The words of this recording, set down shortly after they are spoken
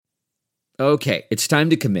Okay, it's time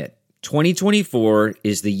to commit. 2024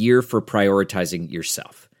 is the year for prioritizing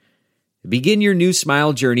yourself. Begin your new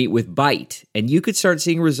smile journey with Bout, and you could start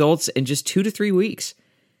seeing results in just 2 to 3 weeks.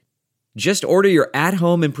 Just order your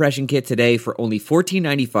at-home impression kit today for only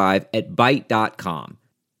 $14.95 at Bout.com.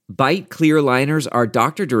 Bout clear liners are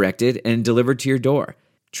doctor-directed and delivered to your door.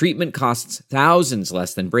 Treatment costs thousands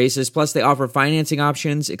less than braces, plus they offer financing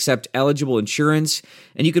options, accept eligible insurance,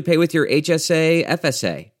 and you could pay with your HSA,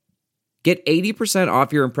 FSA. Get 80%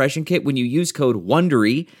 off your impression kit when you use code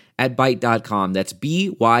WONDERY at Bout.com. That's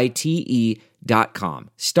BYTE.com.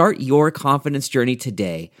 Start your confidence journey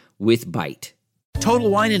today with Bout. Total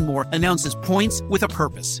Wine & More announces points with a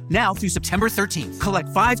purpose. Now through September 13th, collect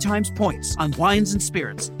 5 times points on wines and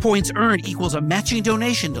spirits. Points earned equals a matching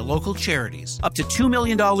donation to local charities. Up to $2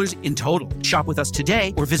 million in total. Shop with us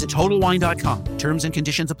today or visit TotalWine.com. Terms and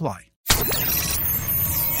conditions apply.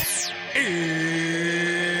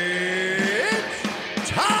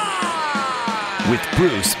 With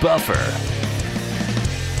Bruce Buffer.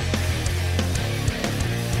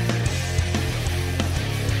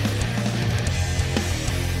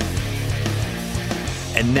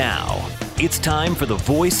 And now, it's time for the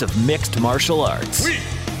voice of mixed martial arts. We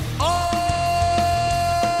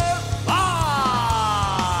are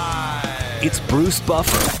live! It's Bruce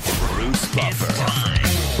Buffer. Bruce Buffer.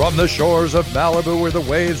 From the shores of Malibu where the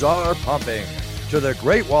waves are pumping, to the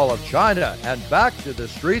Great Wall of China, and back to the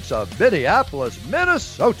streets of Minneapolis,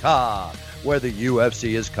 Minnesota, where the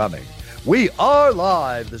UFC is coming. We are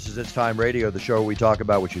live. This is It's Time Radio, the show where we talk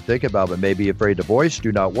about what you think about but may be afraid to voice.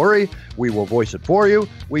 Do not worry. We will voice it for you.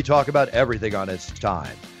 We talk about everything on It's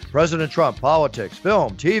Time. President Trump, politics,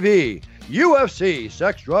 film, TV, UFC,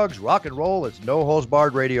 sex, drugs, rock and roll. It's no holds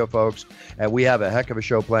barred radio, folks. And we have a heck of a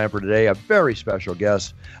show planned for today. A very special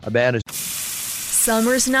guest, a man who's...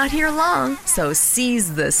 Summer's not here long, so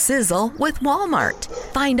seize the sizzle with Walmart.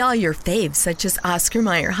 Find all your faves such as Oscar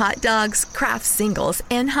Mayer hot dogs, Kraft singles,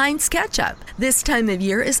 and Heinz ketchup. This time of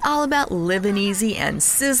year is all about living easy and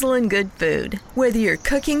sizzling good food. Whether you're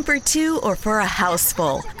cooking for 2 or for a house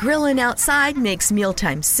full, grilling outside makes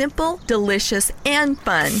mealtime simple, delicious, and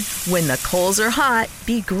fun. When the coals are hot,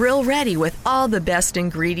 be grill ready with all the best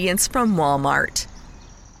ingredients from Walmart.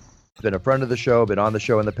 Been a friend of the show, been on the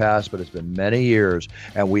show in the past, but it's been many years,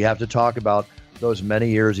 and we have to talk about those many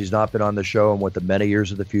years he's not been on the show and what the many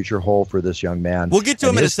years of the future hold for this young man. We'll get to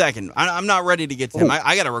him in a second. I'm not ready to get to him.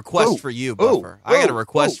 I got a request for you, Buffer. I got a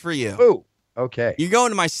request for you. Okay. You're going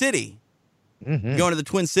to my city. Mm-hmm. You're going to the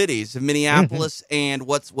Twin Cities of Minneapolis and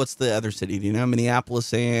what's the other city? Do you know?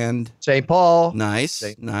 Minneapolis and... St. Paul. Nice,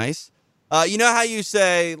 nice. You know how you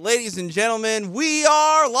say, ladies and gentlemen, we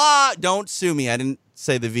are live. Don't sue me. I didn't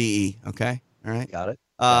say the VE, okay? All right? Got it.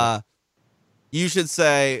 You should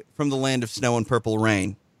say, from the land of snow and purple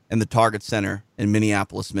rain and the Target Center in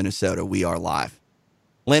Minneapolis, Minnesota, we are live.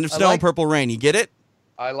 Land of snow and purple rain. You get it?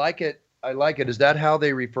 I like it. I like it. Is that how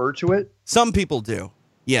they refer to it? Some people do.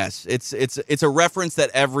 Yes, it's a reference that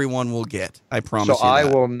everyone will get. I promise so you I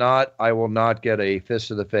that. I will not get a fist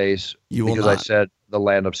to the face because I said the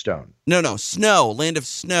land of stone. No, snow, land of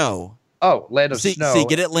snow. Oh, land of snow. See,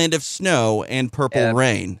 get it? Land of snow and purple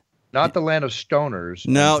rain. Not the land of stoners.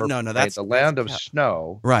 No. That's the land of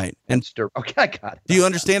snow. Right. Okay, I got it. Do you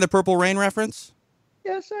understand the purple rain reference?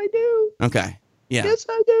 Yes, I do. Okay. Yeah. Yes,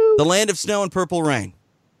 I do. The land of snow and purple rain.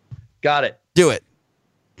 Got it. Do it.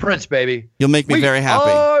 Prince, baby. You'll make me very happy.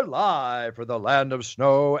 We are live for the land of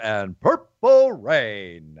snow and purple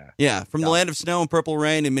rain. Yeah, from the land of snow and purple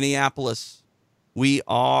rain in Minneapolis, we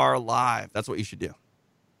are live. That's what you should do.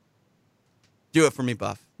 Do it for me,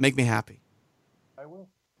 Buff. Make me happy. I will.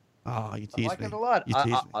 Oh, you tease me. I like it a lot. You tease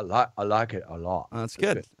me. I like it a lot. Oh, that's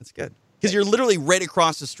good. That's good. Because you're literally right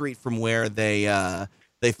across the street from where they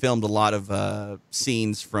filmed a lot of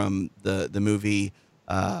scenes from the movie.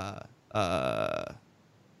 What's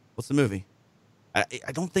the movie? I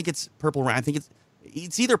don't think it's Purple Rain. I think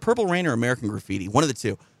it's either Purple Rain or American Graffiti. One of the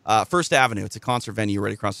two. First Avenue. It's a concert venue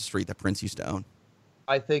right across the street that Prince used to own.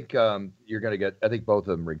 I think you're going to get. I think both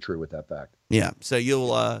of them ring true with that fact. Yeah. So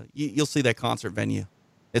you'll see that concert venue.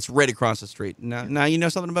 It's right across the street. Now you know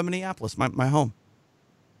something about Minneapolis, my home.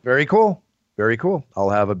 Very cool. Very cool. I'll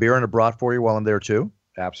have a beer and a brat for you while I'm there too.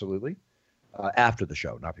 Absolutely. After the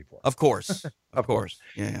show, not before. Of course. Of course.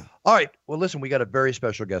 Yeah. All right. Well, listen, we got a very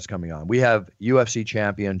special guest coming on. We have UFC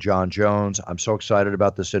champion Jon Jones. I'm so excited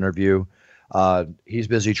about this interview. He's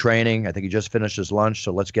busy training. I think he just finished his lunch.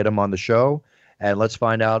 So let's get him on the show and let's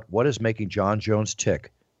find out what is making Jon Jones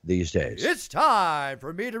tick these days. It's time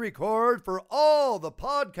for me to record for all the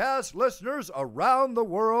podcast listeners around the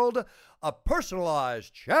world a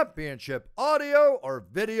personalized championship audio or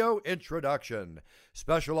video introduction.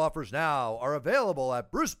 Special offers now are available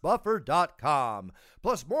at brucebuffer.com.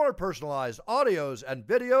 Plus more personalized audios and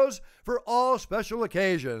videos for all special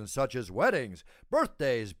occasions such as weddings,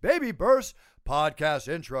 birthdays, baby births, podcast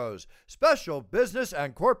intros, special business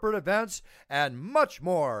and corporate events, and much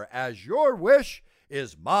more. As your wish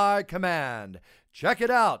is my command. Check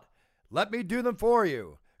it out. Let me do them for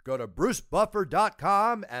you. Go to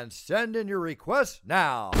brucebuffer.com and send in your requests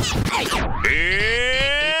now.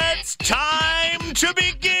 It's time to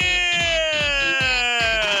begin!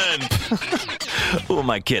 Who am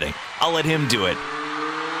I kidding? I'll let him do it.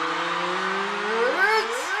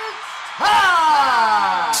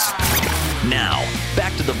 Now,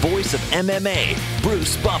 back to the voice of MMA,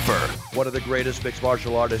 Bruce Buffer. One of the greatest mixed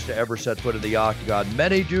martial artists to ever set foot in the octagon.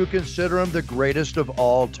 Many do consider him the greatest of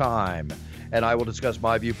all time. And I will discuss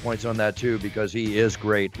my viewpoints on that too, because he is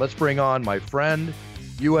great. Let's bring on my friend,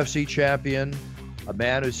 UFC champion, a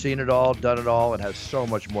man who's seen it all, done it all, and has so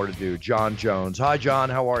much more to do, Jon Jones. Hi, Jon.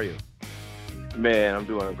 How are you? Man, I'm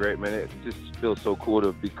doing great, man. It just feels so cool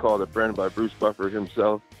to be called a friend by Bruce Buffer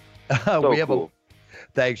himself. Cool.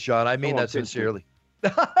 Thanks, Jon. I mean that sincerely.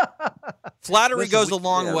 Flattery goes a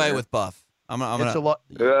long way with Buff. It goes a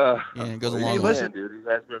long way. Dude, he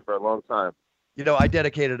has been for a long time. You know, I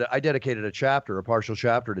dedicated a chapter, a partial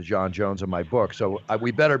chapter to Jon Jones in my book. So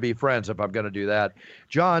we better be friends if I'm going to do that.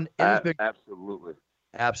 Jon, it has been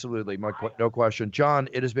absolutely, no question. Jon,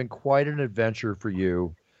 it has been quite an adventure for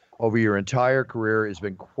you over your entire career. It's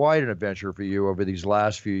been quite an adventure for you over these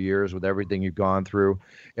last few years with everything you've gone through.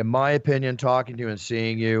 In my opinion, talking to you and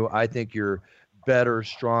seeing you, I think you're better,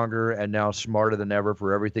 stronger, and now smarter than ever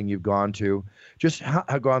for everything you've gone through.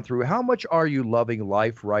 How much are you loving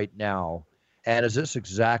life right now? And is this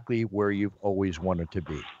exactly where you've always wanted to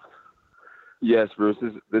be? Yes, Bruce.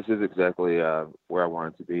 This is exactly where I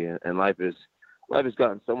wanted to be, and life has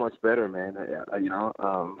gotten so much better, man. I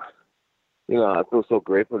feel so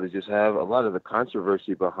grateful to just have a lot of the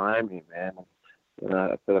controversy behind me, man.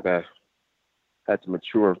 I feel like I had to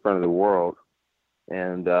mature in front of the world,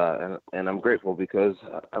 and I'm grateful because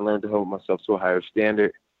I learned to hold myself to a higher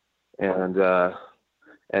standard, and now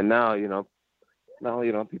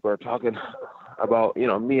people are talking about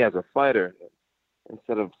me as a fighter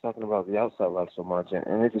instead of talking about the outside life so much,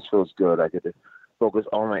 and it just feels good. I get to focus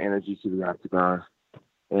all my energy to the octagon,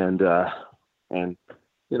 and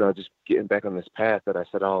just getting back on this path that I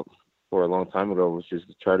set out for a long time ago, which is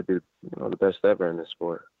to try to be the best ever in this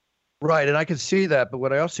sport. Right, and I can see that, but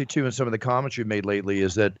what I also see too in some of the comments you've made lately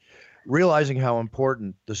is that realizing how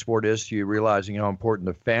important the sport is to you, realizing how important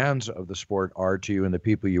the fans of the sport are to you and the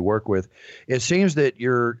people you work with, it seems that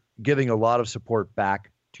you're giving a lot of support back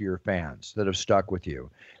to your fans that have stuck with you.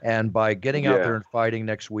 And by getting out there and fighting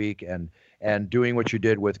next week and doing what you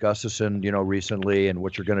did with Gustafsson, recently, and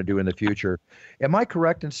what you're going to do in the future, am I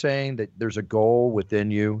correct in saying that there's a goal within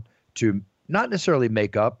you to not necessarily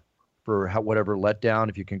make up for whatever letdown,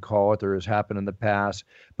 if you can call it, there has happened in the past,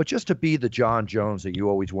 but just to be the Jon Jones that you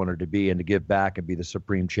always wanted to be and to give back and be the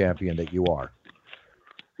supreme champion that you are?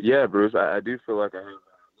 Yeah, Bruce, I do feel like I have a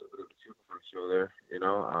little bit of a chip on my shoulder.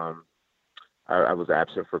 I was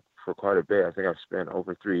absent for quite a bit. I think I've spent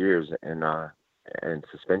over 3 years in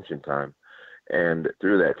suspension time. And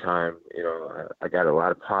through that time, I got a lot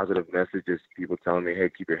of positive messages, people telling me, hey,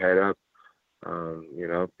 keep your head up.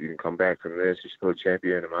 You can come back from this. You're still a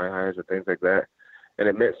champion in my eyes, and things like that. And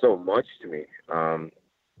it meant so much to me. And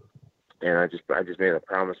I just made a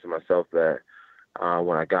promise to myself that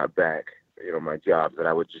when I got back, my job, that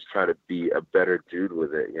I would just try to be a better dude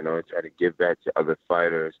with it. Try to give back to other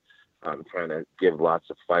fighters. Trying to give lots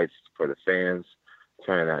of fights for the fans.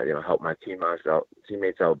 Trying to help my teammates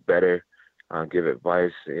out better. Give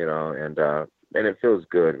advice. And it feels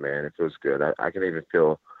good, man. It feels good. I can even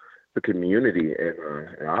feel the community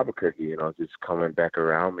in Albuquerque, just coming back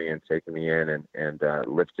around me and taking me in and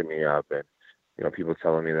lifting me up, and people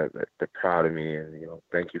telling me that they're proud of me, and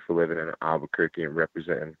thank you for living in Albuquerque and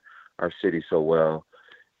representing our city so well.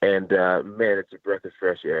 And man, it's a breath of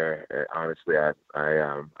fresh air. And honestly,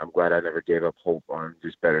 I'm glad I never gave up hope on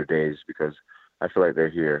just better days, because I feel like they're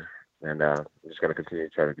here, and I'm just gonna continue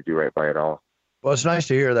trying to do right by it all. Well, it's nice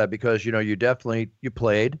to hear that, because you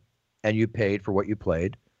played and you paid for what you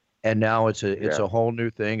played. And now it's a whole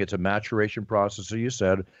new thing. It's a maturation process. So you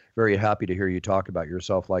said, very happy to hear you talk about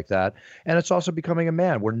yourself like that. And it's also becoming a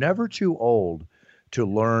man. We're never too old to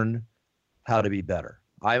learn how to be better.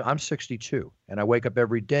 I'm 62, and I wake up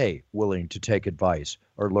every day willing to take advice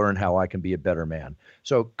or learn how I can be a better man.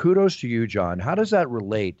 So kudos to you, Jon. How does that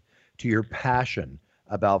relate to your passion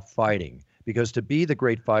about fighting? because to be the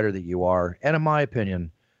great fighter that you are, and in my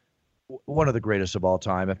opinion, one of the greatest of all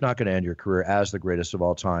time, if not going to end your career as the greatest of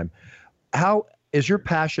all time, how is your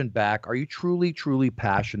passion back? Are you truly, truly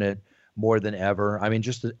passionate more than ever? I mean,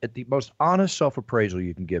 just at the most honest self-appraisal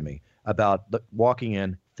you can give me about walking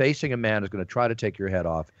in, facing a man who's going to try to take your head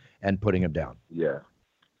off and putting him down. Yeah.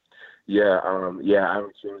 Yeah. I'm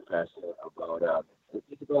extremely passionate about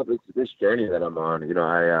it's about this journey that I'm on. You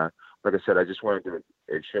know, like I said, I just want to do it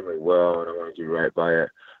extremely well, and I want to do right by it.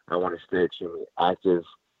 I want to stay extremely active,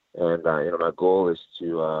 and my goal is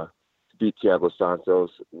to beat Thiago Santos,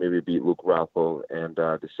 maybe beat Luke Rockhold in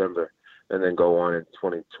December, and then go on in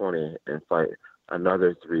 2020 and fight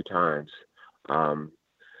another 3 times.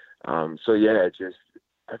 So yeah,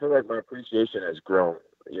 I feel like my appreciation has grown.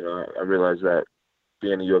 You know, I realize that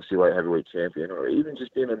being a UFC light heavyweight champion, or even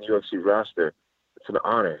just being on the UFC roster, it's an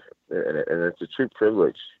honor, and it's a true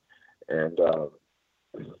privilege. And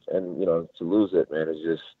you know, to lose it, man,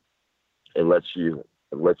 it lets you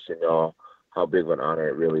know how big of an honor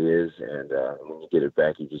it really is. And when you get it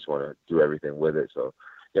back, you just want to do everything with it. So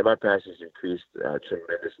yeah, my passion's increased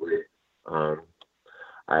tremendously.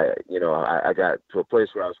 I got to a place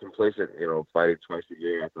where I was complacent, you know, fighting twice a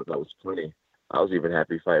year. I thought that was plenty. I was even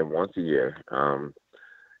happy fighting once a year.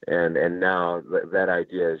 And now that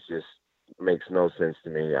idea just makes no sense to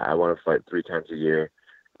me. I want to fight 3 times a year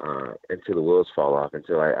until the wheels fall off,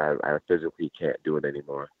 until I physically can't do it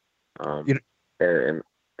anymore. And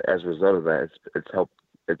as a result of that,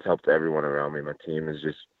 it's helped everyone around me. My team is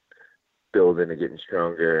just building and getting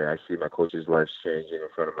stronger. I see my coach's lives changing in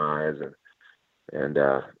front of my eyes, and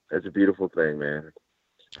it's a beautiful thing, man.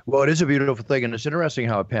 Well, it is a beautiful thing, and it's interesting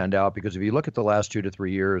how it panned out, because if you look at the last 2 to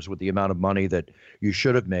 3 years with the amount of money that you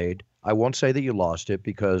should have made, I won't say that you lost it,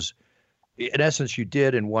 because in essence you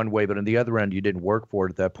did in one way, but on the other end you didn't work for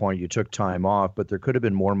it at that point. You took time off, but there could have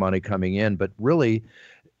been more money coming in. But really,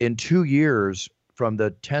 in 2 years, from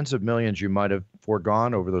the tens of millions you might have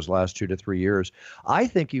foregone over those last 2 to 3 years, I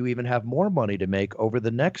think you even have more money to make over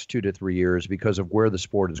the next 2 to 3 years because of where the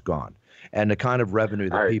sport has gone and the kind of revenue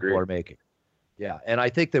that people are making. Yeah, and I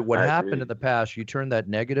think that what happened in the past, you turn that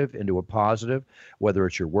negative into a positive, whether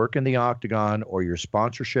it's your work in the octagon or your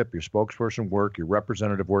sponsorship, your spokesperson work, your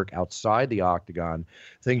representative work outside the octagon,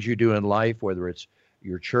 things you do in life, whether it's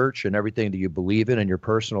your church and everything that you believe in your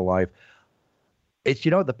personal life. It's,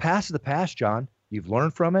 the past is the past, John. You've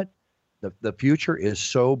learned from it. The future is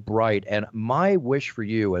so bright. And my wish for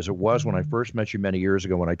you, as it was when I first met you many years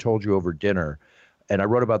ago, when I told you over dinner, and I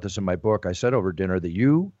wrote about this in my book, I said over dinner that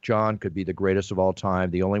you, John, could be the greatest of all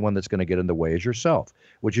time. The only one that's going to get in the way is yourself,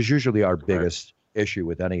 which is usually our biggest issue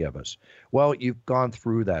with any of us. Well, you've gone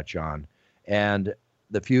through that, John. And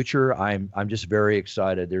the future, I'm just very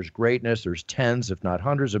excited. There's greatness. There's tens, if not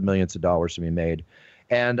hundreds of millions of dollars to be made.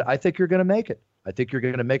 And I think you're going to make it. I think you're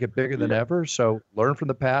going to make it bigger than ever. So learn from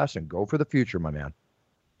the past and go for the future, my man.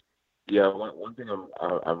 Yeah, one thing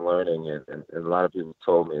I'm learning, and a lot of people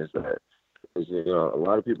told me, is a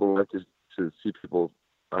lot of people like to see people,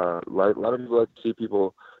 a lot of people like to see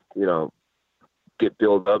people, get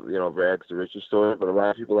built up, rags to riches story. But a lot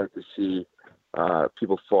of people like to see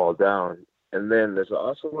people fall down. And then there's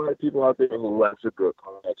also a lot of people out there who like a good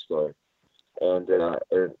comeback story. And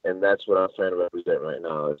that's what I'm trying to represent right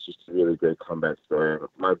now. It's just a really great comeback story.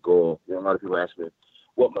 My goal, a lot of people ask me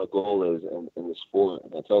what my goal is in the sport,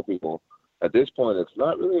 and I tell people at this point it's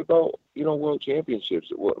not really about world championships.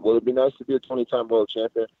 Will it be nice to be a 20-time world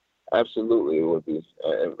champion? Absolutely, it would be.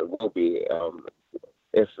 It will be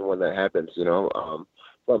if and when that happens.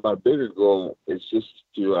 But my bigger goal is just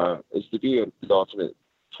to be an ultimate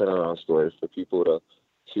turnaround story for people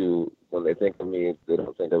to when they think of me, they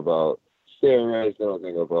don't think about steroids, they don't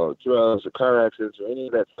think about drugs or car accidents or any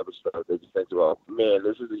of that type of stuff. They just think about, man,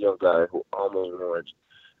 this is a young guy who almost ruined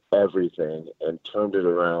everything and turned it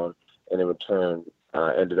around, and in return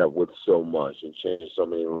ended up with so much and changed so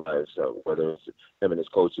many lives, whether it's him and his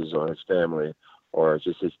coaches or his family or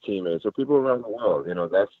just his teammates or people around the world.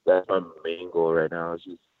 That's my main goal right now,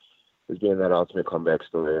 is being that ultimate comeback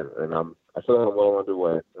story. And I feel like I'm well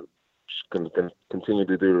underway. I'm just going to continue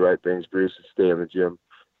to do the right things, Bruce, and stay in the gym,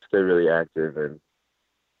 stay really active, and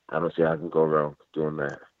I don't see how I can go wrong doing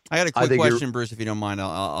that. I got a quick question, Bruce, if you don't mind.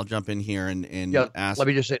 I'll jump in here and ask. Let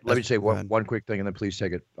me say one quick thing, and then please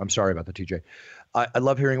take it. I'm sorry about the TJ. I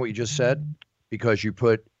love hearing what you just said, because you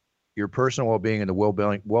put your personal well-being and the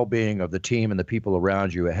well-being of the team and the people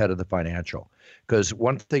around you ahead of the financial. Because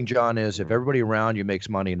one thing, John, is if everybody around you makes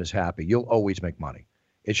money and is happy, you'll always make money.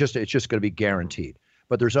 It's just going to be guaranteed.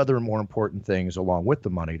 But there's other more important things along with the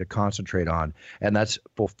money to concentrate on, and that's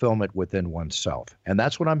fulfillment within oneself. And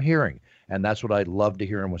that's what I'm hearing. And that's what I love to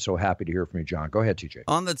hear and was so happy to hear from you, John. Go ahead, TJ.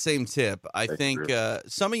 On that same tip, I think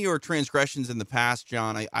some of your transgressions in the past,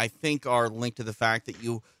 John, I think are linked to the fact that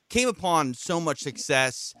you came upon so much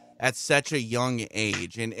success at such a young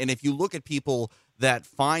age. And if you look at people that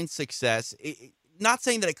find success, not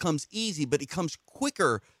saying that it comes easy, but it comes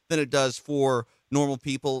quicker than it does for normal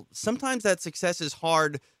people. Sometimes that success is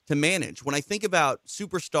hard to manage. When I think about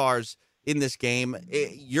superstars in this game,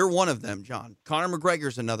 you're one of them, John. Conor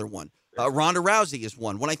McGregor's another one. Ronda Rousey is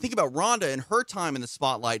one. When I think about Ronda and her time in the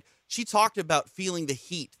spotlight, she talked about feeling the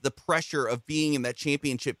heat, the pressure of being in that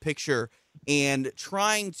championship picture and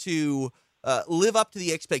trying to live up to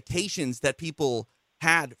the expectations that people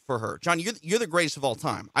had for her. John, you're the greatest of all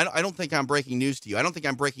time. I don't think I'm breaking news to you. I don't think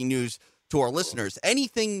I'm breaking news to our listeners.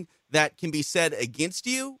 Anything that can be said against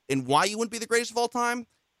you and why you wouldn't be the greatest of all time,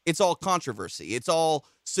 it's all controversy. It's all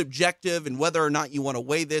subjective, and whether or not you want to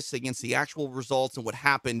weigh this against the actual results and what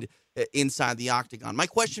happened inside the octagon. My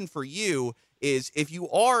question for you is, if you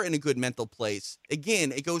are in a good mental place,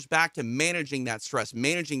 again, it goes back to managing that stress,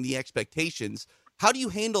 managing the expectations. How do you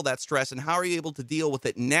handle that stress, and how are you able to deal with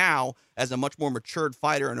it now as a much more matured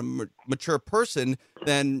fighter and a mature person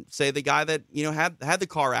than, say, the guy that had the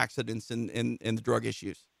car accidents and the drug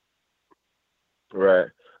issues? Right.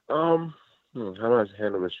 How do I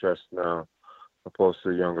handle the stress now, opposed to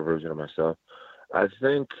a younger version of myself? I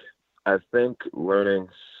think learning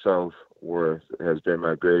self-worth has been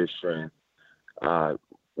my greatest strength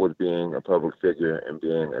with being a public figure and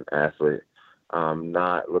being an athlete.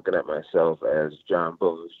 Not looking at myself as John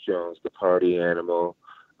Bones Jones, the party animal,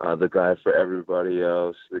 the guy for everybody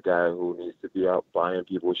else, the guy who needs to be out buying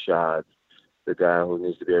people shots, the guy who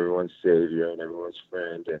needs to be everyone's savior and everyone's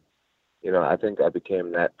friend. And I think I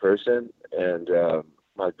became that person, and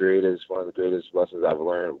one of the greatest lessons I've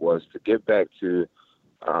learned was to get back to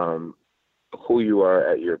who you are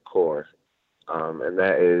at your core, and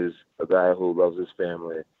that is a guy who loves his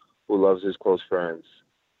family, who loves his close friends,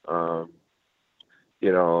 a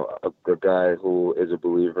guy who is a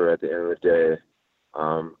believer at the end of the day,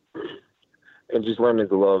 and just learning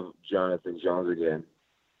to love Jonathan Jones again.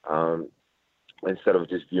 Instead of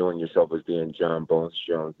just viewing yourself as being John Bones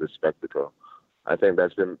Jones, the spectacle. I think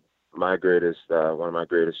that's been my greatest, one of my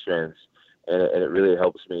greatest strengths. And it really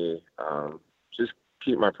helps me just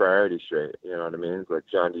keep my priorities straight. You know what I mean? It's like,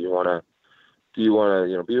 John, do you want to, be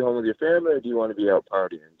home with your family, or do you want to be out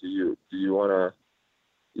partying? Do you want to,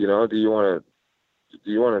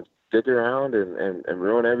 dick around and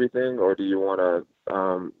ruin everything? Or do you want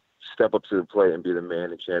to step up to the plate and be the man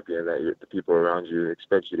and champion that the people around you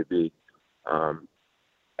expect you to be?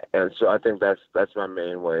 And so I think that's my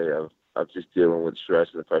main way of just dealing with stress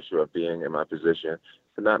and the pressure of being in my position,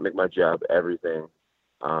 to not make my job everything,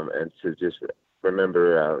 and to just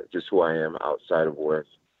remember just who I am outside of work.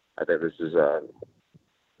 I think this is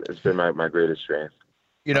it's been my greatest strength.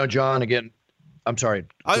 John, again, I'm sorry.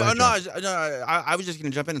 I was just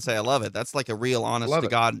going to jump in and say I love it. That's like a real honest to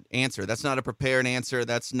God answer. That's not a prepared answer.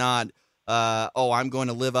 That's not I'm going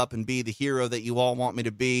to live up and be the hero that you all want me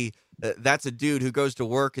to be. That's a dude who goes to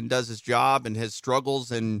work and does his job and has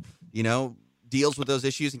struggles and, deals with those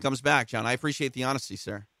issues and comes back. John, I appreciate the honesty,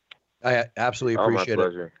 sir. I absolutely appreciate my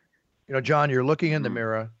pleasure. it. John, you're looking in the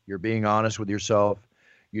mirror. You're being honest with yourself.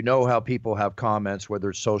 You know how people have comments, whether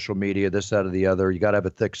it's social media, this, that, or the other. You got to have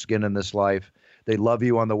a thick skin in this life. They love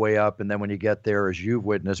you on the way up, and then when you get there, as you've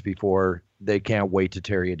witnessed before, they can't wait to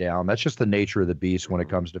tear you down. That's just the nature of the beast when it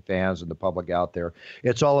comes to fans and the public out there.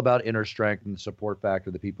 It's all about inner strength and the support factor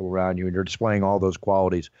of the people around you, and you're displaying all those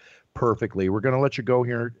qualities perfectly. We're going to let you go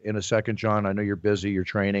here in a second, John. I know you're busy, you're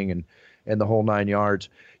training, and the whole 9 yards.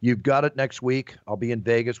 You've got it next week. I'll be in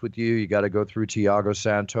Vegas with you. You got to go through Thiago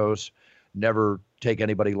Santos. Never take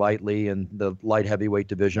anybody lightly in the light heavyweight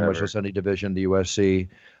division, much less any division, the UFC.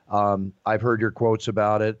 I've heard your quotes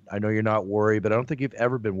about it. I know you're not worried, but I don't think you've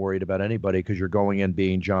ever been worried about anybody because you're going in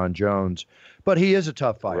being John Jones. But he is a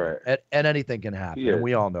tough fighter, and anything can happen, and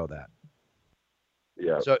we all know that.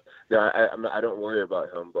 Yeah. So I don't worry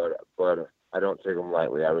about him, but I don't take him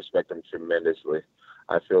lightly. I respect him tremendously.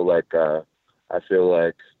 I feel like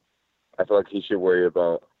he should worry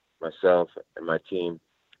about myself and my team.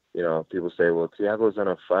 People say, well, Thiago's on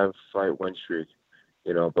a 5-fight win streak,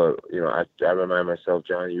 but I remind myself,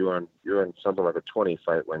 John, you're on something like a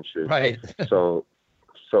 20-fight win streak. Right. So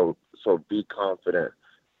be confident,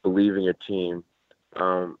 believe in your team,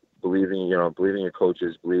 believe in your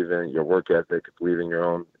coaches, believe in your work ethic, believe in your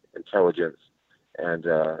own intelligence, and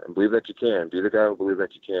believe that you can. Be the guy who believes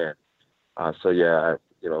that you can. I saw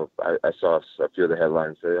a few of the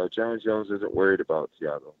headlines say, "Oh, John Jones isn't worried about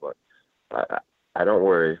Thiago," but I don't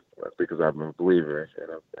worry because I'm a believer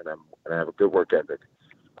and I have a good work ethic.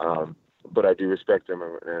 But I do respect him,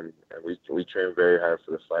 and we train very hard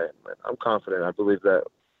for the fight. I'm confident. I believe that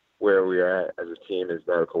where we are at as a team is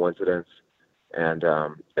not a coincidence, and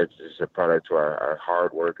it's just a product to our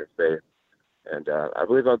hard work and faith. And I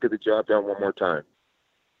believe I'll get the job done one more time.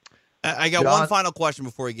 I got John? one final question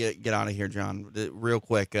before we get out of here, John, real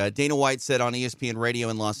quick. Dana White said on ESPN Radio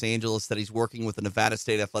in Los Angeles that he's working with the Nevada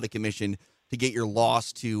State Athletic Commission to get your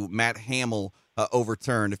loss to Matt Hamill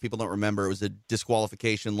overturned. If people don't remember, it was a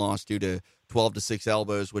disqualification loss due to 12-6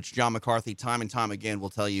 elbows, which John McCarthy time and time again will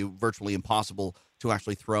tell you virtually impossible to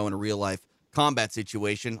actually throw in a real-life combat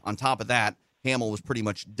situation. On top of that, Hamill was pretty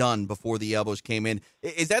much done before the elbows came in.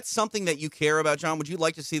 Is that something that you care about, John? Would you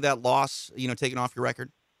like to see that loss, taken off your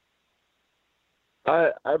record?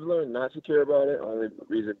 I've learned not to care about it. Only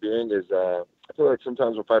reason being is I feel like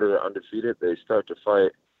sometimes when fighters are undefeated, they start to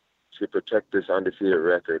fight to protect this undefeated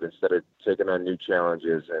record instead of taking on new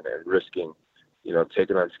challenges and risking,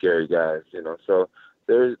 taking on scary guys. So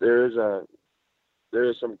there is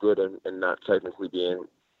some good in not technically being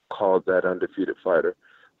called that undefeated fighter,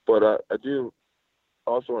 but I do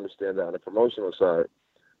also understand that on the promotional side,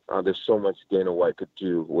 there's so much Dana White could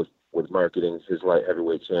do with marketing his light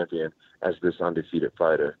heavyweight champion as this undefeated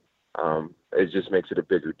fighter. It just makes it a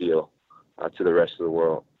bigger deal to the rest of the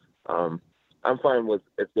world. I'm fine with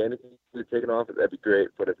if Dana can be taken off, that'd be great.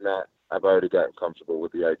 But if not, I've already gotten comfortable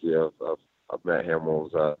with the idea of Matt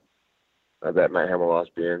Hamill's that Matt Hamill loss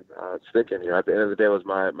being sticking. At the end of the day, it was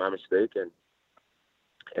my mistake,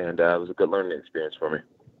 and it was a good learning experience for me.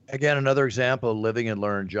 Again, another example of living and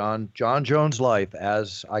learn. John Jones' life,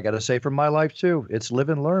 as I got to say from my life too, it's live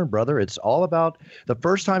and learn, brother. It's all about the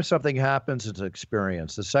first time something happens, it's an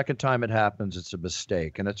experience. The second time it happens, it's a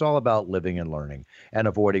mistake. And it's all about living and learning and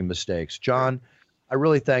avoiding mistakes. John, I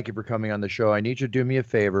really thank you for coming on the show. I need you to do me a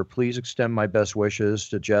favor. Please extend my best wishes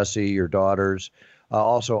to Jesse, your daughters,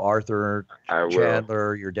 also Arthur,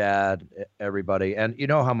 Chandler, your dad, everybody. And you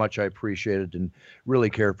know how much I appreciate it and really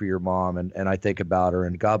care for your mom, and I think about her,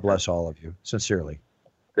 and God bless all of you, sincerely.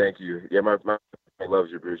 Thank you. Yeah, my mom loves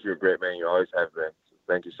you, Bruce. You're a great man. You always have been. So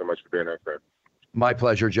thank you so much for being our friend. My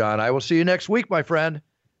pleasure, John. I will see you next week, my friend.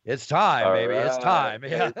 It's time, all baby. Right. It's time.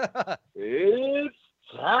 Yeah. It's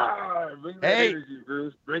time. Bring that energy,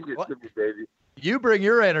 Bruce. Bring it to me, baby. You bring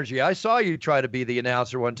your energy. I saw you try to be the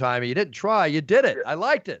announcer one time. You didn't try. You did it. I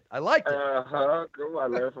liked it. Come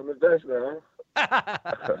on, learn from the best now.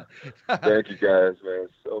 Thank you, guys, man,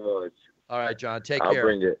 so much. All right, John. Take care. I'll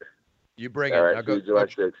bring it. You bring All it. right, now go July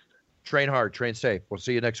 6th. Train hard. Train safe. We'll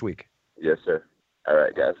see you next week. Yes, sir. All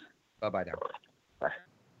right, guys. Bye-bye now. Bye.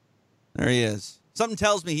 There he is. Something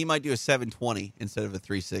tells me he might do a 720 instead of a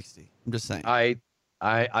 360. I'm just saying.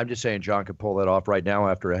 I'm just saying John could pull that off right now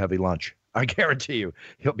after a heavy lunch. I guarantee you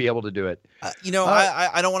he'll be able to do it. I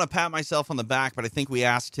don't want to pat myself on the back, but I think we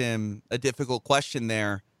asked him a difficult question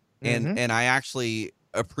there, and I actually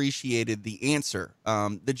appreciated the answer.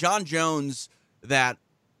 The John Jones that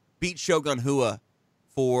beat Shogun Rua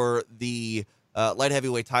for the light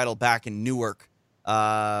heavyweight title back in Newark,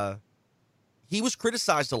 he was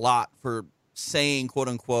criticized a lot for saying, quote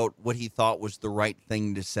unquote, what he thought was the right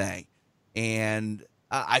thing to say. And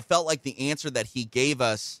I felt like the answer that he gave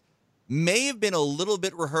us may have been a little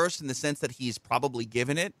bit rehearsed in the sense that he's probably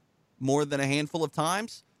given it more than a handful of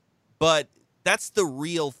times, but that's the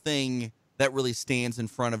real thing that really stands in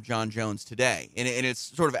front of John Jones today. And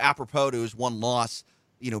it's sort of apropos to his one loss,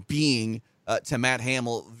 being to Matt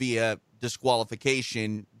Hamill via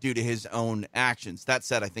disqualification due to his own actions. That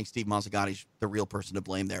said, I think Steve Mazzagotti's the real person to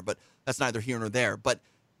blame there, but that's neither here nor there. But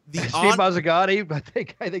Steve Mazzagatti,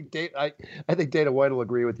 I think Dana White will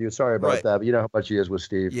agree with you. Sorry about that, but you know how much he is with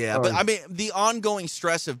Steve. Yeah, but I mean, the ongoing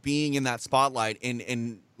stress of being in that spotlight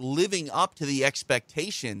and living up to the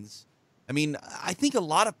expectations. I mean, I think a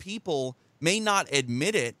lot of people may not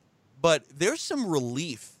admit it, but there's some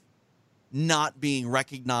relief not being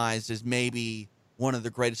recognized as maybe one of the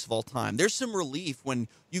greatest of all time. There's some relief when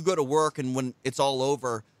you go to work and when it's all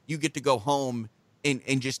over, you get to go home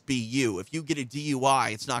and just be you. If you get a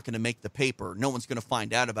DUI, it's not going to make the paper. No one's going to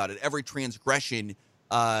find out about it. Every transgression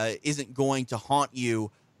isn't going to haunt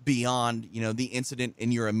you beyond, the incident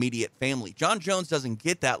in your immediate family. John Jones doesn't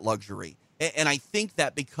get that luxury. And I think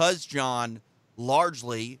that because John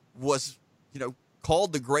largely was,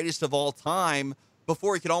 called the greatest of all time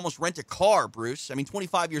before he could almost rent a car, Bruce. I mean,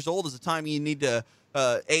 25 years old is the time you need to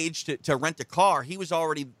age to rent a car. He was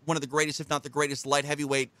already one of the greatest, if not the greatest, light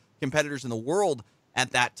heavyweight competitors in the world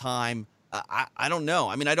at that time. I don't know.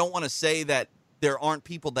 I mean, I don't want to say that there aren't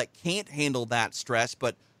people that can't handle that stress,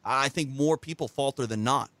 but I think more people falter than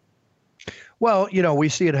not. Well, we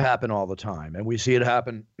see it happen all the time, and we see it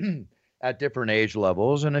happen at different age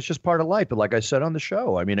levels, and it's just part of life. But like I said on the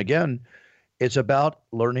show, I mean, again, it's about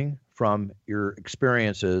learning from your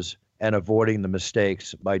experiences and avoiding the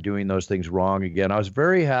mistakes by doing those things wrong again. I was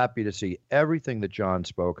very happy to see everything that John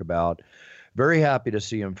spoke about. Very happy to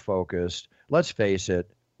see him focused. Let's face it,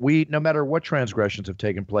 no matter what transgressions have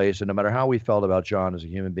taken place and no matter how we felt about John as a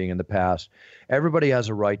human being in the past, everybody has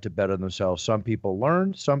a right to better themselves. Some people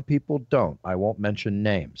learn, some people don't. I won't mention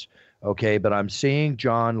names, okay? But I'm seeing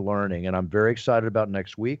John learning, and I'm very excited about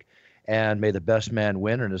next week. And may the best man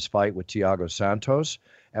win in his fight with Thiago Santos,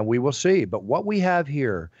 and we will see. But what we have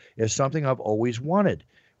here is something I've always wanted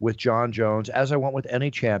with John Jones, as I want with any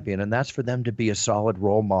champion, and that's for them to be a solid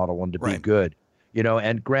role model and to be good.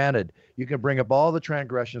 And granted, you can bring up all the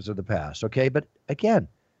transgressions of the past, okay? But again,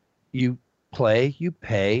 you play, you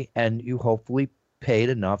pay, and you hopefully paid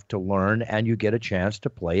enough to learn, and you get a chance to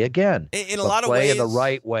play again. In a lot of ways, play in the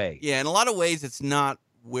right way. Yeah, in a lot of ways, it's not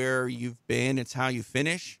where you've been; it's how you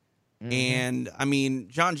finish. Mm-hmm. And I mean,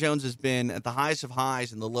 John Jones has been at the highest of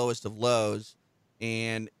highs and the lowest of lows,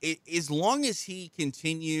 and as long as he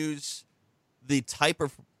continues the type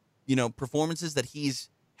of performances that he's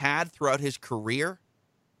had throughout his career,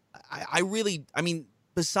 I mean,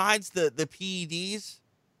 besides the PEDs,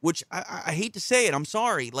 which I hate to say it, I'm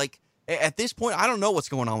sorry. Like, at this point, I don't know what's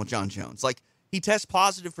going on with John Jones. Like, he tests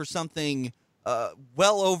positive for something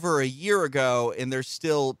well over a year ago, and there's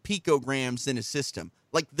still picograms in his system.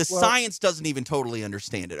 Like, the science doesn't even totally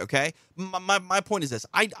understand it, okay? My point is this.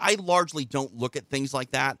 I largely don't look at things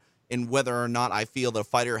like that and whether or not I feel that a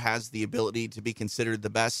fighter has the ability to be considered the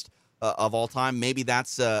best of all time. Maybe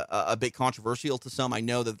that's a bit controversial to some. I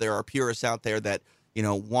know that there are purists out there that,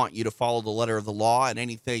 want you to follow the letter of the law, and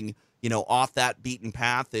anything, off that beaten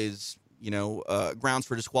path is, grounds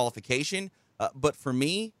for disqualification. But for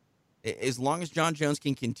me, as long as John Jones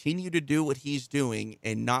can continue to do what he's doing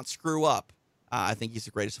and not screw up, I think he's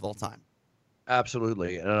the greatest of all time.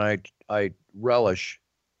 Absolutely. And I relish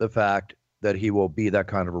the fact that he will be that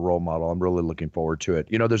kind of a role model. I'm really looking forward to it.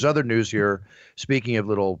 There's other news here. Speaking of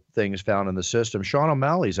little things found in the system, Sean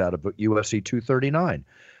O'Malley's out of UFC 239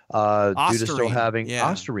 due to still having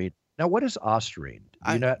Ostarine. Now, what is Ostarine?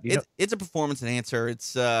 It's a performance enhancer.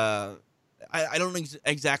 It's I don't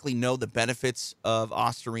exactly know the benefits of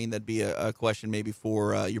Ostarine. That'd be a question maybe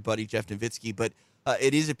for your buddy Jeff Nowitzki, but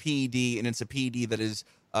it is a PED, and it's a PED that has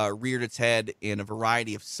reared its head in a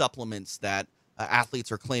variety of supplements that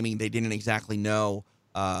athletes are claiming they didn't exactly know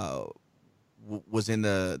was in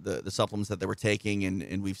the supplements that they were taking,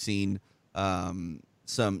 and we've seen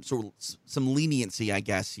some leniency, I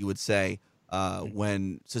guess you would say,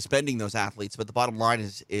 when suspending those athletes. But the bottom line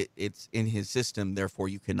is it's in his system, therefore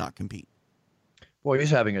you cannot compete. Boy,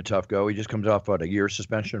 he's having a tough go. He just comes off a year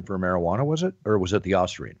suspension for marijuana, was it? Or was it the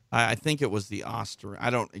Ostarine? I think it was the Ostarine.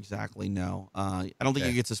 I don't exactly know. I don't think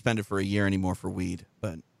you get suspended for a year anymore for weed,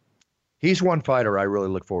 but he's one fighter I really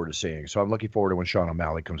look forward to seeing. So I'm looking forward to when Sean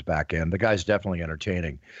O'Malley comes back in. The guy's definitely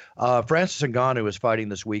entertaining. Francis Ngannou is fighting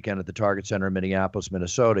this weekend at the Target Center in Minneapolis,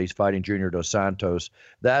 Minnesota. He's fighting Junior Dos Santos.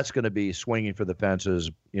 That's going to be swinging for the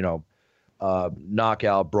fences,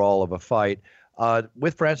 knockout brawl of a fight.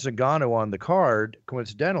 With Francis Ngannou on the card,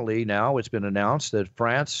 coincidentally, now it's been announced that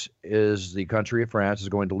the country of France is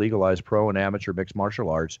going to legalize pro and amateur mixed martial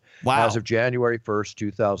arts as of January 1st,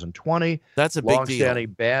 2020. That's a big deal. Long-standing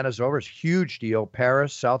ban is over. It's a huge deal.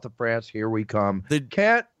 Paris, south of France, here we come.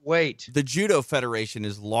 Can't wait. The Judo Federation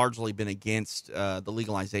has largely been against the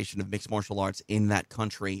legalization of mixed martial arts in that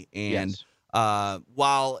country. And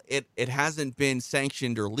while it hasn't been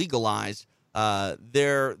sanctioned or legalized,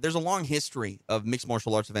 there's a long history of mixed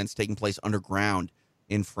martial arts events taking place underground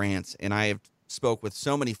in France, and I have spoke with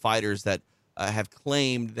so many fighters that have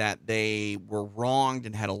claimed that they were wronged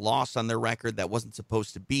and had a loss on their record that wasn't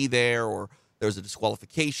supposed to be there, or there was a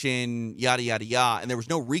disqualification, yada yada yada, and there was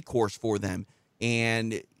no recourse for them.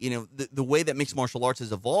 And the way that mixed martial arts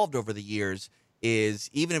has evolved over the years is,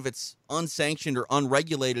 even if it's unsanctioned or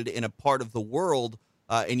unregulated in a part of the world,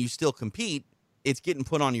 and you still compete, it's getting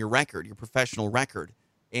put on your record, your professional record,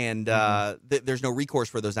 and there's no recourse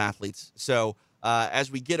for those athletes. So as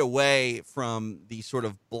we get away from the sort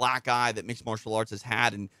of black eye that mixed martial arts has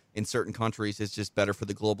had in certain countries, it's just better for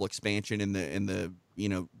the global expansion and the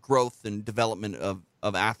growth and development of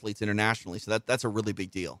athletes internationally. So that's a really big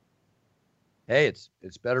deal. Hey,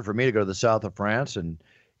 it's better for me to go to the south of France and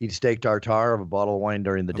eat steak tartare, have a bottle of wine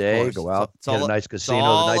during the day, go out, get a nice casino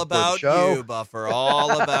the night before the show. All about you, Buffer.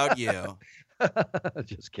 All about you.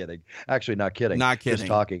 Just kidding. Actually, not kidding. Not kidding. Just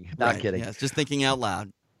talking. Not kidding. Yes, just thinking out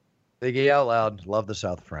loud. Thinking out loud. Love the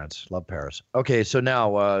South of France. Love Paris. Okay, so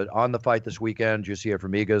now on the fight this weekend, Jussier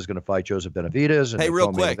Formiga is going to fight Joseph Benavidez. Hey, the real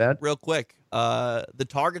co-main quick, event. The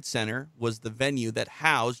Target Center was the venue that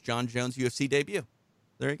housed John Jones' UFC debut.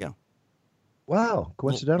 There you go. Wow,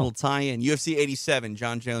 coincidental. Little tie-in. UFC 87,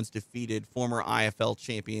 John Jones defeated former IFL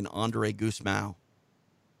champion Andre Gusmao.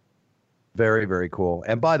 Very, very cool.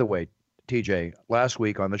 And by the way, TJ, last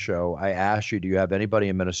week on the show, I asked you, do you have anybody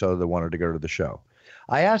in Minnesota that wanted to go to the show?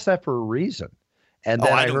 I asked that for a reason. And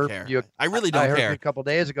then I heard don't care. you. I really don't I heard care. You a couple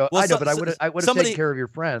days ago. Well, I know, but I would have taken care of your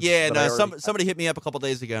friends. Yeah, no. Somebody hit me up a couple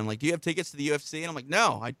days ago and like, do you have tickets to the UFC? And I'm like,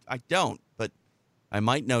 no, I don't. But I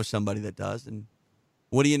might know somebody that does. And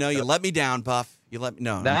what do you know? You let me down, Buff. You let me.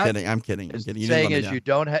 No, I'm kidding. You saying is you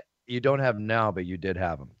don't have them now, but you did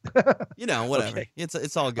have them. Whatever. Okay.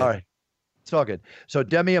 It's all good. All right. It's all good. So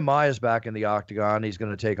Demi Amaya is back in the octagon. He's going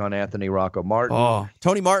to take on Anthony Rocco Martin. Oh,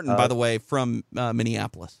 Tony Martin, by the way, from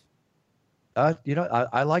Minneapolis. I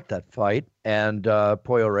like that fight. And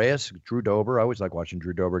Pollo Reyes, Drew Dober. I always like watching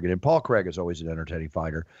Drew Dober get in. Paul Craig is always an entertaining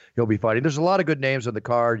fighter. He'll be fighting. There's a lot of good names on the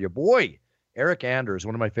card. Your boy, Eric Anders,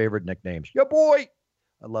 one of my favorite nicknames. Your boy.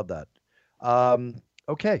 I love that.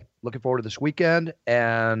 Okay, looking forward to this weekend.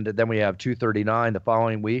 And then we have 239 the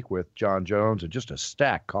following week with John Jones and just a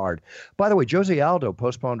stacked card. By the way, Jose Aldo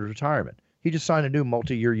postponed his retirement. He just signed a new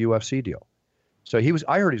multi-year UFC deal. So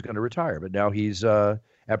I heard he's going to retire, but now he's at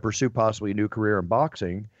pursue possibly a new career in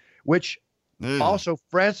boxing, which also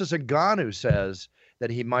Francis Ngannou says that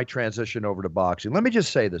he might transition over to boxing. Let me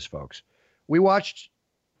just say this, folks. We watched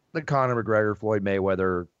the Conor McGregor, Floyd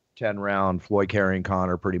Mayweather 10-round, Floyd carrying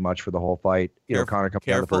Conor pretty much for the whole fight. Conor coming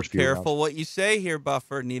down the first few rounds. Careful what you say here,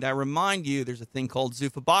 Buffer. Need I remind you, there's a thing called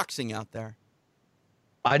Zuffa boxing out there.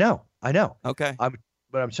 I know. Okay.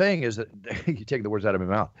 What I'm saying is that you're taking the words out of my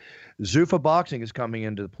mouth. Zuffa boxing is coming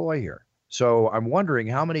into play here. So I'm wondering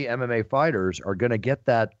how many MMA fighters are going to get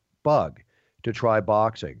that bug to try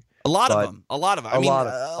boxing. A lot of them. I mean,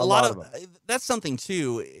 a lot of them. That's something,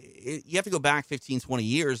 too. You have to go back 15, 20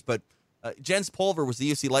 years, but Jens Pulver was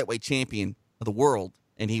the UFC lightweight champion of the world,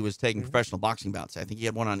 and he was taking professional boxing bouts. I think he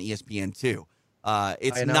had one on ESPN, too.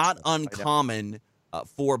 It's not uncommon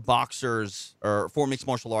for boxers or for mixed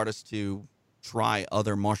martial artists to try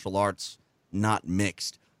other martial arts, not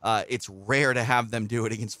mixed. It's rare to have them do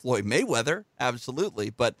it against Floyd Mayweather,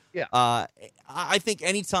 absolutely. But I think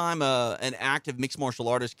anytime an active mixed martial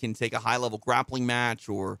artist can take a high-level grappling match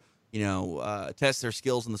or, test their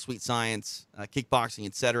skills in the sweet science, kickboxing,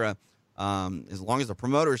 etc., as long as the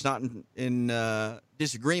promoter is not in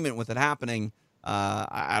disagreement with it happening,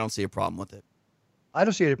 I don't see a problem with it. I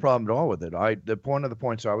don't see any problem at all with it. One of the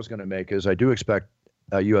points I was going to make is I do expect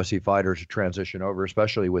UFC fighters to transition over,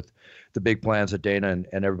 especially with the big plans that Dana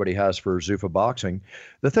and everybody has for Zuffa boxing.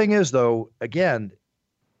 The thing is, though, again,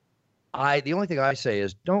 the only thing I say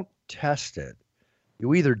is don't test it.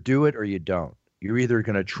 You either do it or you don't. You're either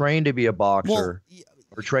going to train to be a boxer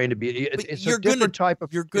or train to be. It's a different type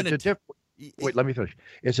of. Wait, let me finish.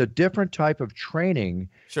 It's a different type of training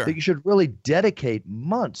that you should really dedicate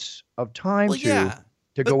months of time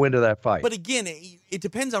to go into that fight. But again, it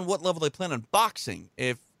depends on what level they plan on boxing.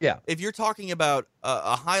 If you're talking about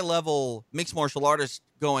a high-level mixed martial artist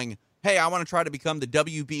going, hey, I want to try to become the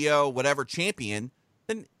WBO whatever champion,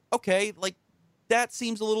 then okay, like that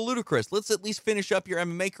seems a little ludicrous. Let's at least finish up your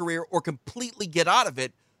MMA career or completely get out of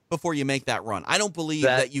it before you make that run. I don't believe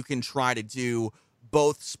that you can try to do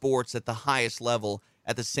both sports at the highest level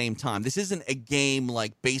at the same time. This isn't a game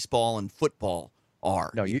like baseball and football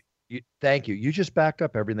are. No, thank you. You just backed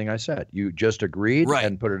up everything I said. You just agreed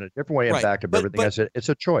and put it in a different way and backed up everything I said. It's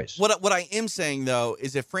a choice. What I am saying, though,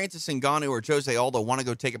 is if Francis Ngannou or Jose Aldo want to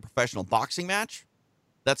go take a professional boxing match,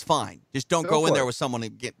 that's fine. Just don't go in there with someone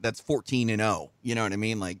that's 14-0. You know what I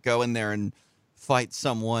mean? Like, go in there and fight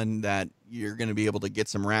someone that you're going to be able to get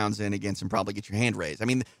some rounds in against and probably get your hand raised. I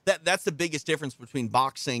mean, that's the biggest difference between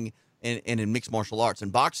boxing and in mixed martial arts.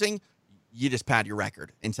 In boxing, you just pad your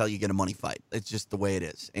record until you get a money fight. It's just the way it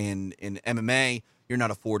is. And in MMA, you're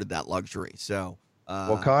not afforded that luxury. So,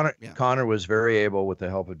 Conor was very able, with the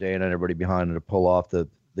help of Dana and everybody behind him, to pull off the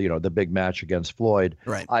big match against Floyd.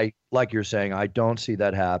 Right. Like you're saying, I don't see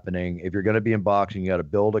that happening. If you're going to be in boxing, you got to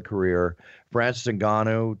build a career. Francis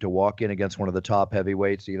Ngannou to walk in against one of the top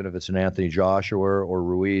heavyweights, even if it's an Anthony Joshua or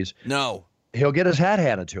Ruiz. No. He'll get his hat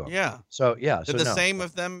handed to him. Yeah. So same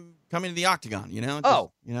with them coming to the octagon, you know?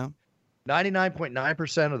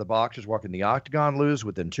 99.9% of the boxers walking the octagon lose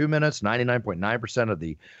within 2 minutes. 99.9% of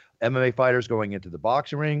the MMA fighters going into the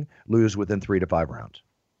boxing ring lose within 3 to 5 rounds.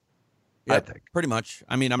 Yeah, I think. Pretty much.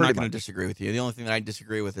 I mean, I'm not going to disagree with you. The only thing that I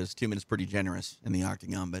disagree with is 2 minutes pretty generous in the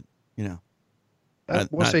octagon, but,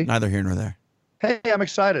 We'll see. Neither here nor there. Hey, I'm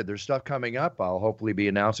excited. There's stuff coming up. I'll hopefully be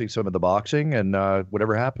announcing some of the boxing, and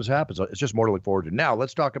whatever happens, happens. It's just more to look forward to. Now,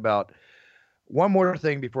 let's talk about one more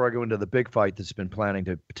thing before I go into the big fight that's been planning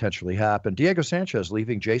to potentially happen. Diego Sanchez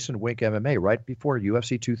leaving Jason Wink MMA right before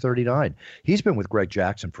UFC 239. He's been with Greg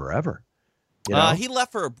Jackson forever. You know? He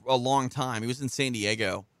left for a long time. He was in San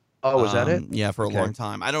Diego. Oh, was that it? Yeah, for a long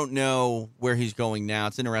time. I don't know where he's going now.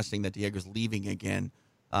 It's interesting that Diego's leaving again.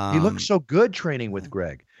 He looks so good training with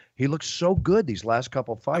Greg. He looks so good these last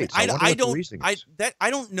couple fights. I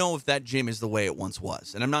don't know if that gym is the way it once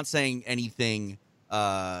was, and I'm not saying anything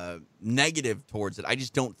negative towards it. I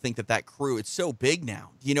just don't think that crew. It's so big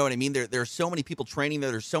now. You know what I mean? There are so many people training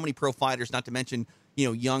there. There's so many pro fighters. Not to mention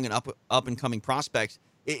young and up and coming prospects.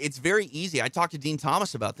 It's very easy. I talked to Dean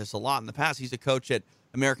Thomas about this a lot in the past. He's a coach at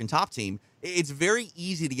American Top Team. It's very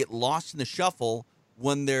easy to get lost in the shuffle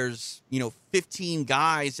when there's 15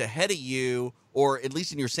 guys ahead of you, or at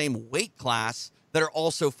least in your same weight class, that are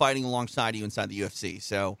also fighting alongside you inside the UFC.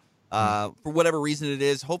 So for whatever reason it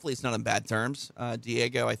is, hopefully it's not on bad terms.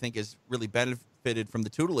 Diego, I think, has really benefited from the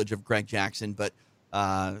tutelage of Greg Jackson. But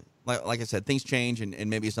like I said, things change, and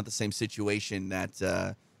maybe it's not the same situation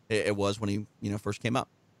that it was when he first came up.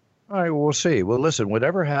 All right, well, we'll see. Well, listen,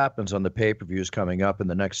 whatever happens on the pay-per-views coming up in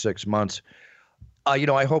the next 6 months,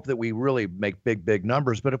 I hope that we really make big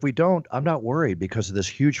numbers. But if we don't, I'm not worried because of this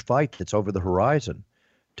huge fight that's over the horizon.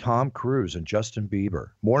 Tom Cruise and Justin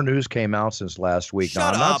Bieber. More news came out since last week.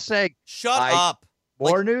 Shut I'm up. not saying Shut up.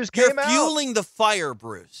 More news came out. You're fueling the fire,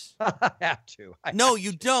 Bruce. I have to. No,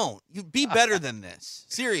 you don't. You be better than this.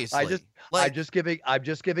 Seriously. I'm just giving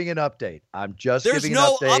an update. There's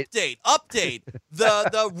no update. Update.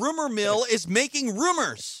 The rumor mill is making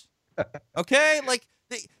rumors. Okay?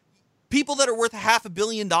 People that are worth $500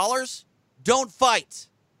 million don't fight.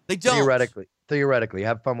 They don't. Theoretically,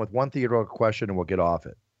 have fun with one theoretical question and we'll get off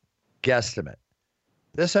it. Guesstimate.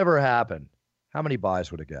 This ever happened, how many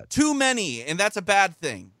buys would it get? Too many, and that's a bad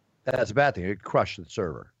thing. That's a bad thing. It crushed the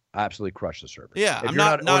server. Absolutely crushed the server. Yeah, if I'm you're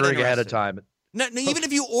not ordering interested. ahead of time. No, even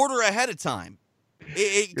if you order ahead of time,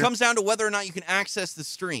 it comes down to whether or not you can access the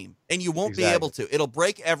stream, and you won't be able to. It'll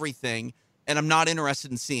break everything, and I'm not interested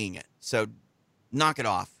in seeing it. So knock it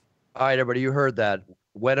off. All right, everybody, you heard that.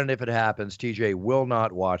 When and if it happens, TJ will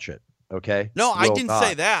not watch it. Okay? No, I didn't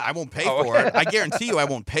say that. I won't pay for it. I guarantee you I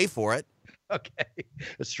won't pay for it. Okay.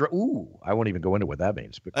 Ooh, I won't even go into what that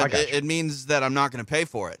means. But I got you. It means that I'm not going to pay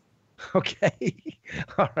for it. Okay.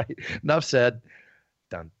 All right. Enough said.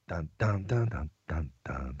 Dun, dun, dun, dun, dun, dun,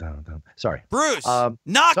 dun, dun, dun. Sorry. Bruce,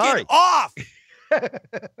 knock it off.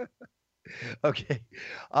 Okay.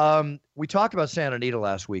 We talked about Santa Anita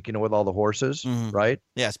last week, with all the horses, right?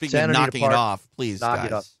 Yeah, speaking of knocking it off, please,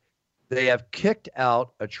 guys. They have kicked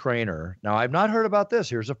out a trainer. Now, I've not heard about this.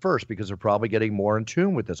 Here's a first because they're probably getting more in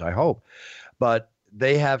tune with this, I hope. But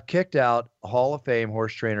they have kicked out Hall of Fame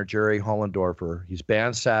horse trainer Jerry Hollendorfer. He's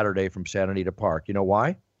banned Saturday from Santa Anita Park. You know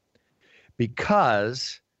why?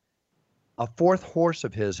 Because a fourth horse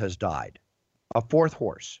of his has died. A fourth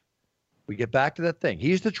horse. We get back to that thing.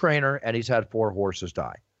 He's the trainer, and he's had 4 horses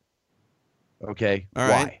die. Okay? All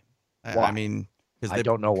right. Why? I mean, I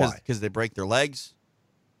don't know why. Because they break their legs?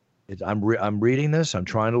 I'm reading this. I'm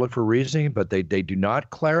trying to look for reasoning, but they do not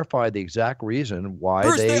clarify the exact reason why.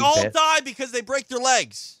 Bruce, they all die because they break their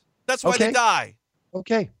legs. That's why they die.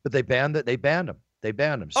 Okay, but they banned them.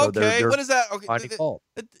 So okay, they're what is that? Okay, finding fault.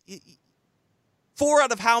 4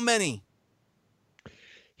 out of how many?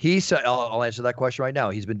 He said, I'll answer that question right now.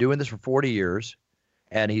 He's been doing this for 40 years,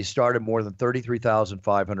 and he's started more than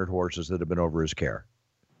 33,500 horses that have been over his care,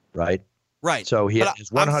 right? Right. So he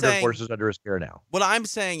has 100 horses under his care now. What I'm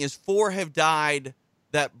saying is 4 have died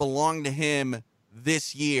that belong to him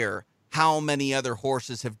this year. How many other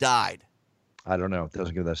horses have died? I don't know. It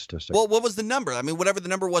doesn't give that statistic. Well, what was the number? I mean, whatever the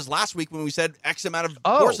number was last week when we said X amount of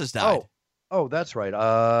horses died. Oh, that's right.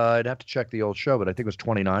 I'd have to check the old show, but I think it was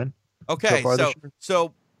 29. Okay,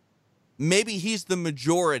 so maybe he's the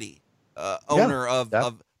majority owner of,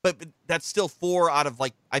 but that's still 4 out of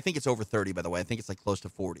I think it's over 30, by the way. I think it's close to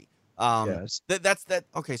 40. Yes.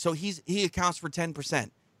 Okay, so he accounts for 10%.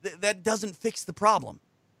 That doesn't fix the problem.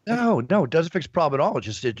 No, it doesn't fix the problem at all. It's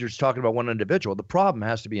just you're just talking about one individual. The problem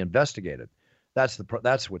has to be investigated. That's what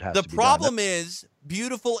has to be done. The problem is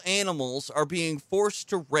beautiful animals are being forced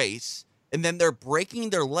to race, and then they're breaking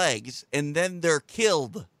their legs, and then they're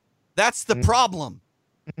killed. That's the problem.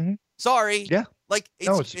 Mm-hmm. Sorry. Yeah.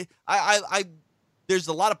 There's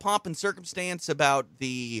a lot of pomp and circumstance about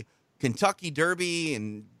the Kentucky Derby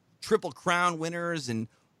and Triple Crown winners and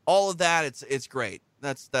all of that. It's great.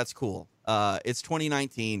 That's cool. It's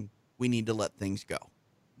 2019. We need to let things go.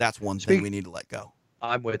 That's one thing we need to let go.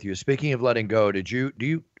 I'm with you. Speaking of letting go,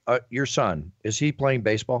 your son, is he playing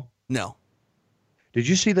baseball? No. Did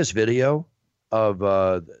you see this video of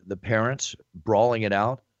the parents brawling it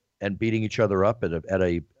out and beating each other up at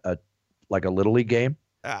a like a little league game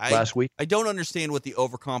last week? I don't understand what the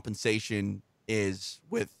overcompensation is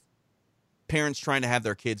with parents trying to have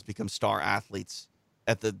their kids become star athletes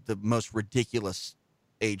at the most ridiculous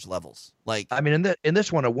age levels. Like, I mean, in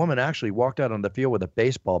this one, a woman actually walked out on the field with a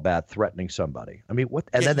baseball bat threatening somebody. I mean, what?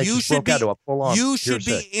 And then they just broke out to a full-on. You should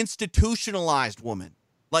be institutionalized, woman.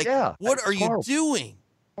 Like, yeah, what are you doing?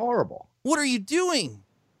 Horrible. What are you doing?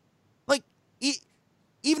 Like,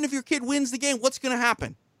 even if your kid wins the game, what's going to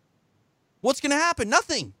happen? What's going to happen?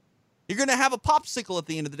 Nothing. You're going to have a popsicle at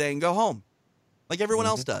the end of the day and go home like everyone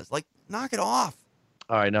else does. Like, knock it off.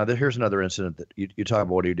 All right, now here's another incident that you talk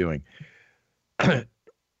about. What are you doing?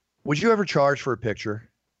 Would you ever charge for a picture?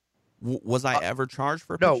 Was I ever charged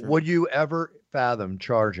for a picture? No. Would you ever fathom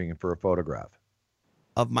charging for a photograph?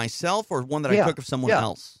 Of myself or one that I took of someone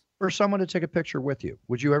else? Or someone to take a picture with you.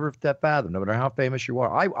 Would you ever fathom, no matter how famous you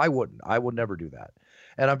are? I wouldn't. I would never do that.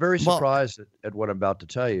 And I'm very surprised at what I'm about to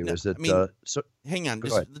tell you. Is that, hang on,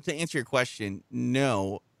 just to answer your question,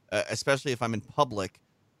 no, especially if I'm in public,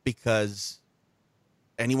 because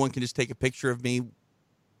anyone can just take a picture of me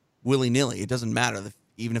willy-nilly. It doesn't matter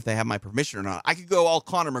even if they have my permission or not. I could go all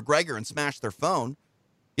Conor McGregor and smash their phone,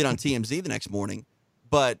 get on TMZ the next morning.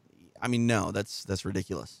 But, I mean, no, that's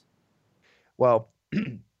ridiculous. Well,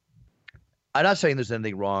 I'm not saying there's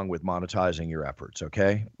anything wrong with monetizing your efforts,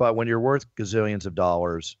 okay? But when you're worth gazillions of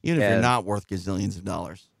dollars, even if you're not worth gazillions of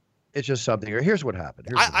dollars, it's just something. Here's what happened.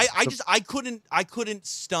 I couldn't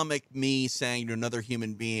stomach me saying to another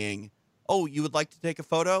human being, "Oh, you would like to take a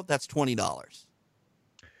photo? That's $20."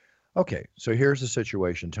 Okay, so here's the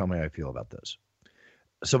situation. Tell me how I feel about this.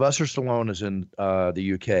 Sylvester Stallone is in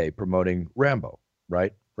the UK promoting Rambo,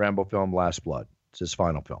 right? Rambo film, Last Blood. It's his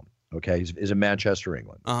final film. Okay, he's in Manchester,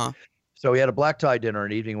 England. Uh-huh. So he had a black tie dinner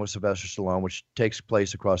an evening with Sylvester Stallone, which takes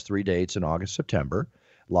place across 3 dates in August, September.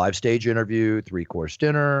 Live stage interview, 3-course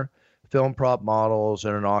dinner, film prop models,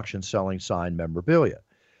 and an auction selling signed memorabilia.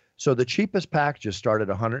 So the cheapest packages start at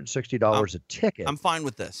 $160 a ticket. I'm fine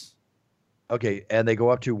with this. Okay, and they go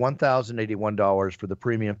up to $1,081 for the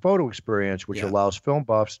premium photo experience, which allows film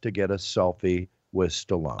buffs to get a selfie with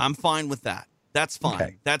Stallone. I'm fine with that. That's fine.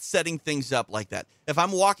 Okay. That's setting things up like that. If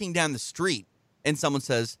I'm walking down the street and someone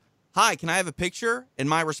says, "Hi, can I have a picture?" and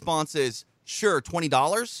my response is, "Sure,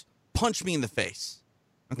 $20," punch me in the face.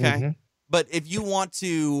 Okay? Mm-hmm. But if you want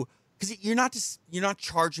to, because you're not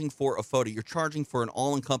charging for a photo, you're charging for an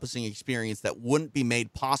all-encompassing experience that wouldn't be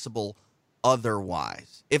made possible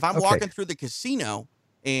otherwise. If I'm walking through the casino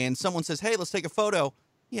and someone says, "Hey, let's take a photo,"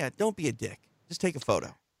 don't be a dick. Just take a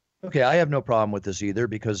photo. Okay, I have no problem with this either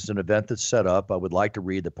because it's an event that's set up. I would like to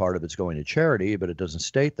read the part of it's going to charity, but it doesn't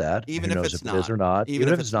state that. Even if it's not. It is or not. Even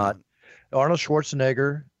if it's not. Arnold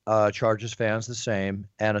Schwarzenegger charges fans the same,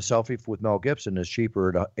 and a selfie with Mel Gibson is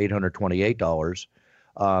cheaper at $828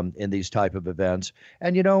 in these type of events.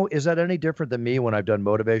 And, is that any different than me when I've done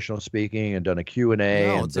motivational speaking and done a Q&A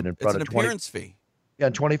and been in front of appearance fee. Yeah,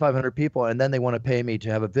 and 2,500 people, and then they want to pay me to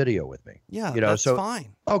have a video with me. Yeah, that's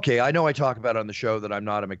fine. Okay, I know I talk about on the show that I'm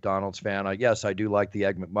not a McDonald's fan. Yes, I do like the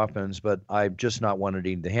Egg McMuffins, but I'm just not one to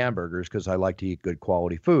eat the hamburgers because I like to eat good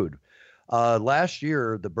quality food. Last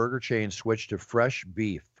year, the burger chain switched to fresh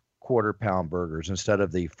beef quarter-pound burgers instead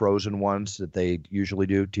of the frozen ones that they usually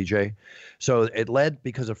do, TJ. So it led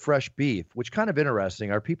because of fresh beef, which kind of interesting.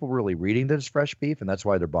 Are people really reading that it's fresh beef, and that's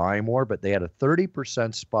why they're buying more? But they had a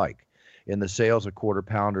 30% spike in the sales of quarter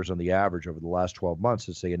pounders on the average over the last 12 months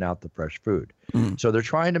since they announced the fresh food. So they're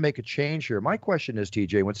trying to make a change here. My question is,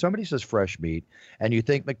 TJ, when somebody says fresh meat and you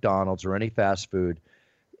think McDonald's or any fast food,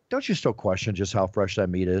 don't you still question just how fresh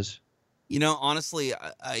that meat is? Honestly,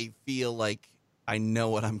 I feel like I know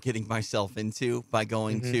what I'm getting myself into by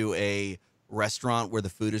going to a restaurant where the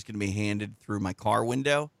food is going to be handed through my car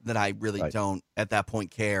window, that I really don't at that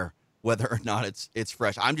point care whether or not it's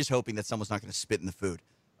fresh. I'm just hoping that someone's not going to spit in the food.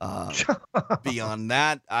 Beyond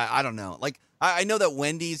that, I don't know. Like, I know that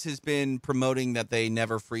Wendy's has been promoting that they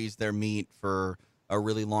never freeze their meat for a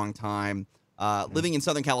really long time. Living in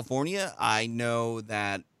Southern California, I know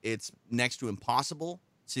that it's next to impossible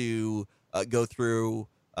to go through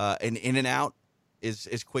an In-N-Out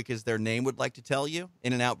as quick as their name would like to tell you.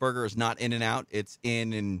 In-N-Out Burger is not In-N-Out. It's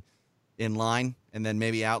in line and then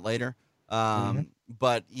maybe out later.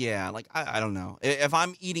 But yeah, like, I don't know. If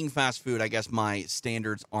I'm eating fast food, I guess my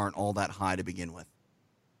standards aren't all that high to begin with.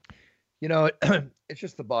 It's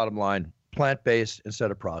just the bottom line. Plant-based instead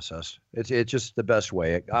of processed. It's just the best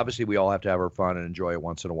way. Obviously, we all have to have our fun and enjoy it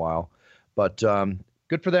once in a while. But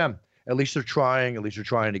good for them. At least they're trying. At least they're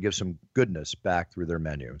trying to give some goodness back through their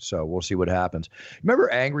menu. So we'll see what happens. Remember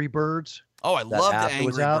Angry Birds? Oh, I love the app that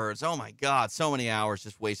was Angry out? Birds. Oh, my God. So many hours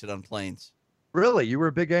just wasted on planes. Really? You were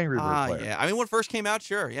a big Angry Bird player? Yeah. I mean, when it first came out,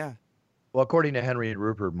 sure, yeah. Well, according to Henry and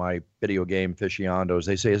Rupert, my video game aficionados,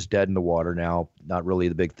 they say it's dead in the water now. Not really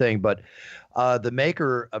the big thing, but the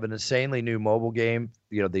maker of an insanely new mobile game,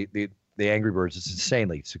 the Angry Birds, is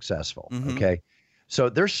insanely successful. Mhm. Okay, so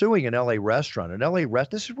they're suing an LA restaurant.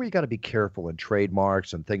 This is where you got to be careful in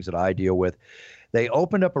trademarks and things that I deal with. They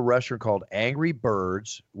opened up a restaurant called Angry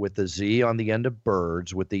Birds with the Z on the end of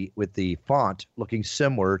birds, with the font looking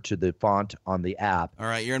similar to the font on the app. All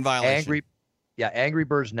right, you're in violation. Angry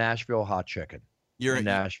Birds Nashville Hot Chicken. You're in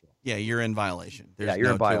Nashville. Yeah, you're in violation. There's you're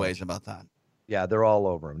no in two ways violation. about that. Yeah, they're all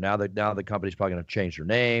over them. Now the company's probably going to change their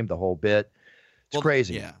name, the whole bit. It's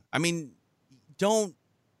crazy. Yeah. I mean, don't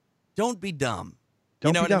be dumb. Don't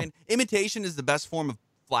you know be what dumb. I mean? Imitation is the best form of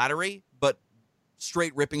flattery, but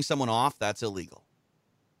straight ripping someone off, that's illegal.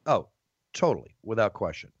 Oh, totally. Without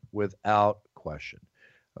question. Without question.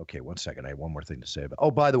 Okay, one second. I have one more thing to say about. Oh,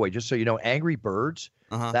 by the way, just so you know, Angry Birds,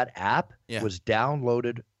 that app was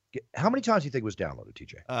downloaded. How many times do you think it was downloaded,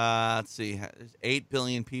 TJ? Let's see. There's 8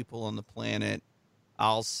 billion people on the planet.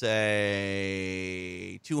 I'll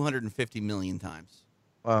say 250 million times.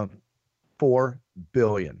 4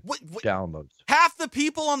 billion What? downloads. Half the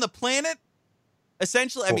people on the planet?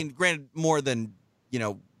 Essentially, I mean, granted, more than,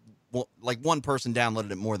 like one person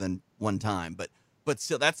downloaded it more than one time, but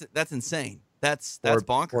still, that's insane. That's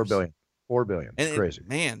bonkers. 4 billion. 4 billion. It's crazy.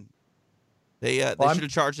 Man, they should have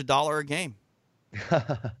charged $1 a game.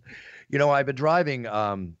 I've been driving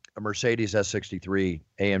a Mercedes S63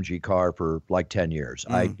 AMG car for like 10 years.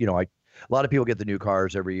 A lot of people get the new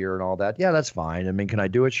cars every year and all that. Yeah, that's fine. I mean, can I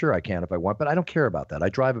do it? Sure, I can if I want, but I don't care about that. I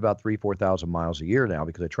drive about 4,000 miles a year now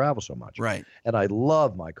because I travel so much. Right. And I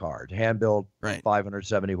love my car. Hand built, right.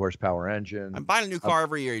 570 horsepower engine. I'm buying a new car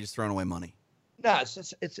every year. You're just throwing away money. No,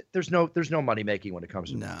 it's there's no money making when it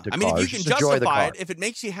comes to cars. I mean, if you can just enjoy the justify car. it, if it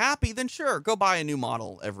makes you happy, then sure, go buy a new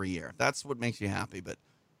model every year. That's what makes you happy. But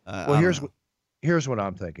here's what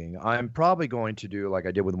I'm thinking. I'm probably going to do like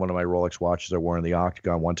I did with one of my Rolex watches I wore in the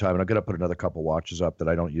Octagon one time, and I'm going to put another couple watches up that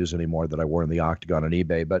I don't use anymore that I wore in the Octagon on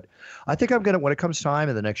eBay. But I think I'm going to, when it comes time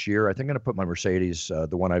in the next year, I think I'm going to put my Mercedes,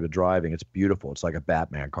 the one I've been driving. It's beautiful. It's like a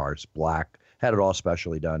Batman car. It's black. Had it all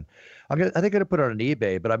specially done. I think I'm going to put it on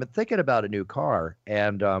eBay, but I've been thinking about a new car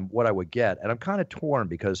and what I would get. And I'm kind of torn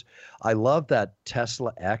because I love that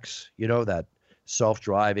Tesla X, that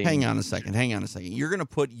self-driving. Hang on a second. You're going to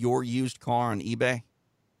put your used car on eBay?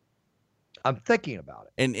 I'm thinking about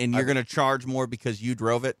it. And you're going to charge more because you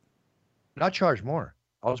drove it? Not charge more.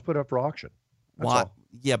 I'll just put it up for auction. That's all.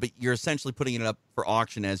 Yeah, but you're essentially putting it up for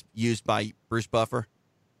auction as used by Bruce Buffer?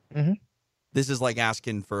 Mm-hmm. This is like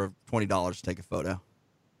asking for $20 to take a photo.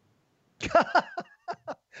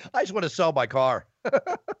 I just want to sell my car.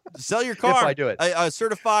 Sell your car. If I do it. A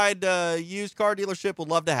certified used car dealership would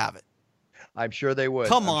love to have it. I'm sure they would.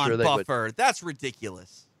 Come I'm on, sure they Buffer. would. That's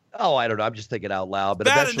ridiculous. Oh, I don't know. I'm just thinking out loud. But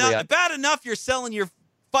Bad eventually, enough you're selling your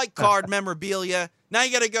fight card memorabilia. Now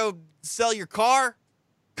you got to go sell your car?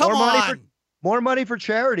 Come on. More money for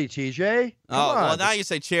charity, TJ. Come on. Well, now you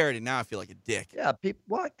say charity. Now I feel like a dick. Yeah,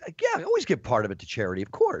 I always give part of it to charity,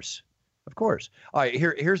 of course. Of course. All right,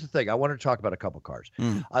 here's the thing. I wanted to talk about a couple cars.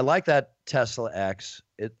 I like that Tesla X.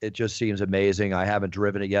 It just seems amazing. I haven't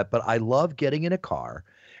driven it yet, but I love getting in a car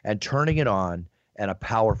and turning it on and a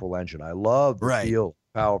powerful engine. I love the feel of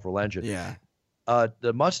a powerful engine. Yeah.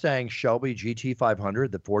 The Mustang Shelby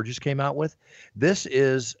GT500 that Ford just came out with, this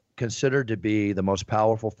is considered to be the most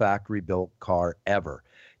powerful factory-built car ever.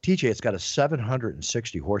 TJ, it's got a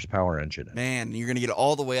 760 horsepower engine in it. Man, you're going to get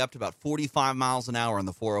all the way up to about 45 miles an hour on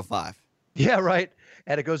the 405. Yeah, right.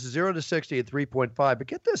 And it goes to 0 to 60 at 3.5. But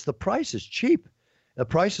get this, the price is cheap. The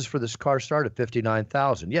prices for this car start at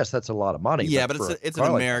 $59,000. Yes, that's a lot of money. Yeah, but it's an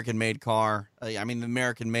American-made car. I mean, the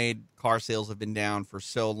American-made car sales have been down for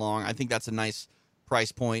so long. I think that's a nice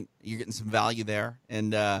price point. You're getting some value there.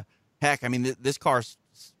 And heck, I mean, this car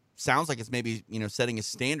sounds like it's maybe setting a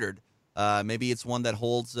standard. Maybe it's one that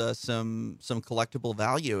holds some collectible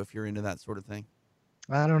value if you're into that sort of thing.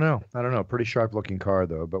 I don't know. Pretty sharp looking car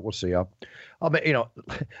though, but we'll see. I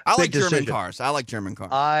like German cars.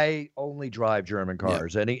 I only drive German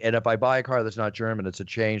cars. Yeah. And if I buy a car that's not German, it's a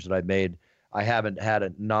change that I've made. I haven't had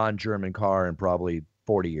a non-German car in probably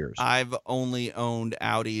 40 years. I've only owned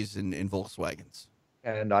Audis and Volkswagens.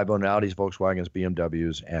 And I've owned Audis, Volkswagens,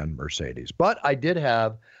 BMWs, and Mercedes. But I did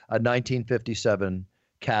have a 1957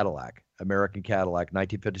 Cadillac. American Cadillac,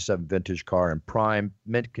 1957 vintage car in prime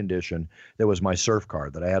mint condition. That was my surf car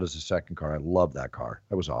that I had as a second car. I loved that car.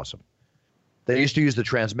 That was awesome. They used to use the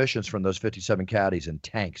transmissions from those 57 Caddies in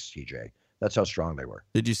tanks, TJ. That's how strong they were.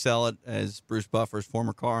 Did you sell it as Bruce Buffer's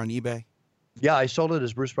former car on eBay? Yeah, I sold it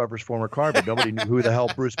as Bruce Buffer's former car, but nobody knew who the hell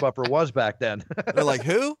Bruce Buffer was back then. They're like,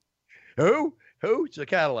 who? Who? It's a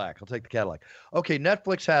Cadillac. I'll take the Cadillac. Okay,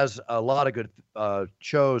 Netflix has a lot of good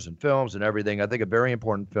shows and films and everything. I think a very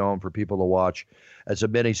important film for people to watch. It's a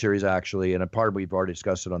miniseries, actually, and a part we've already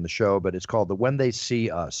discussed it on the show, but it's called The When They See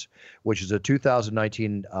Us, which is a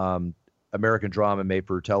 2019 American drama made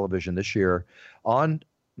for television this year on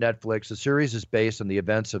Netflix. The series is based on the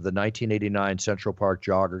events of the 1989 Central Park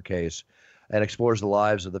jogger case and explores the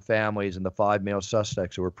lives of the families and the 5 male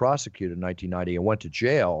suspects who were prosecuted in 1990 and went to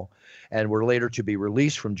jail and were later to be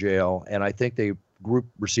released from jail. And I think the group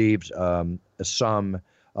received a sum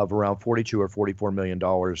of around $42 or $44 million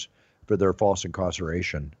for their false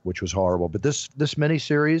incarceration, which was horrible. But this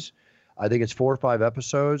miniseries, I think it's 4 or 5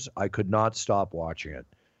 episodes. I could not stop watching it.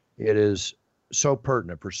 It is so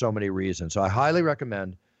pertinent for so many reasons. So I highly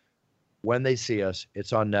recommend When They See Us.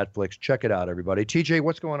 It's on Netflix. Check it out, everybody. TJ,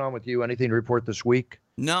 what's going on with you? Anything to report this week?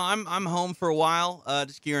 No, I'm home for a while,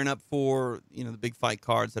 just gearing up for the big fight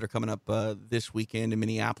cards that are coming up this weekend in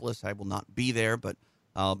Minneapolis. I will not be there, but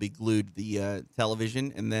I'll be glued to the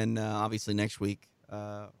television. And then obviously next week,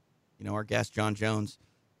 our guest John Jones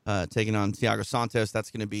taking on Thiago Santos.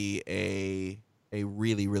 That's going to be a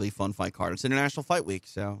really, really fun fight card. It's International Fight Week,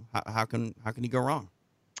 so how can you go wrong?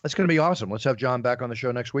 It's going to be awesome. Let's have John back on the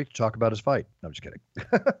show next week to talk about his fight. No, I'm just kidding.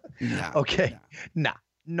 Okay. Nah.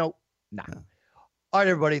 All right,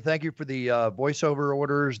 everybody. Thank you for the voiceover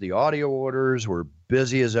orders, the audio orders. We're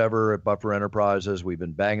busy as ever at Buffer Enterprises. We've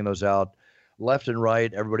been banging those out left and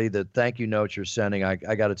right. Everybody, the thank you notes you're sending, I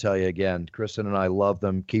got to tell you again, Kristen and I love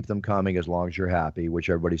them. Keep them coming as long as you're happy, which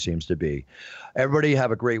everybody seems to be. Everybody have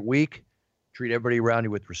a great week. Treat everybody around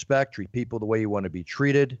you with respect. Treat people the way you want to be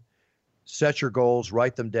treated. Set your goals,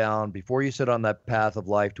 write them down before you sit on that path of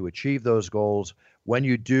life to achieve those goals. When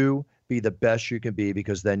you do, be the best you can be,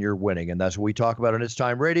 because then you're winning. And that's what we talk about on It's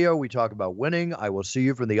Time Radio. We talk about winning. I will see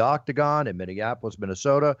you from the Octagon in Minneapolis,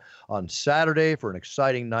 Minnesota on Saturday for an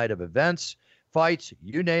exciting night of events, fights,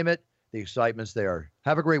 you name it. The excitement's there.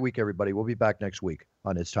 Have a great week, everybody. We'll be back next week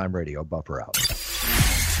on It's Time Radio. Buffer out.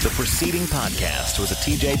 The preceding podcast was a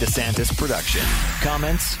TJ DeSantis production.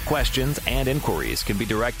 Comments, questions, and inquiries can be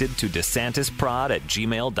directed to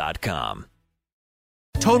DeSantisProd@gmail.com.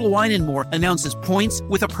 Total Wine & More announces points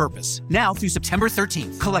with a purpose. Now through September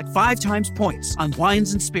 13th, collect 5 times points on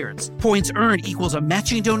wines and spirits. Points earned equals a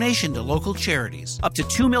matching donation to local charities. Up to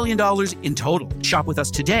 $2 million in total. Shop with us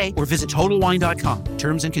today or visit TotalWine.com.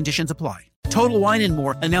 Terms and conditions apply. Total Wine &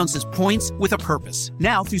 More announces points with a purpose.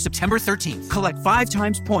 Now through September 13th, collect 5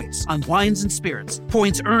 times points on wines and spirits.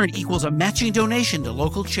 Points earned equals a matching donation to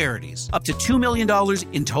local charities. Up to $2 million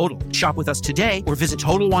in total. Shop with us today or visit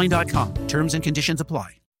TotalWine.com. Terms and conditions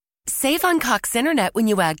apply. Save on Cox Internet when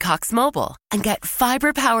you add Cox Mobile and get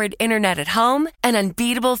fiber-powered internet at home and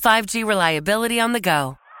unbeatable 5G reliability on the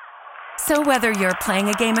go. So whether you're playing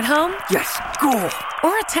a game at home, Yes, goal.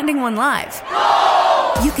 or attending one live,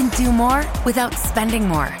 you can do more without spending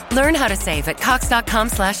more. Learn how to save at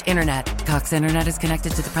cox.com/internet. Cox Internet is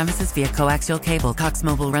connected to the premises via coaxial cable. Cox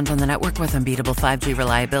Mobile runs on the network with unbeatable 5G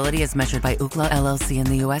reliability as measured by Ookla LLC in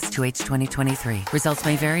the U.S. to H 2023. Results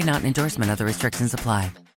may vary, not an endorsement. Other restrictions apply.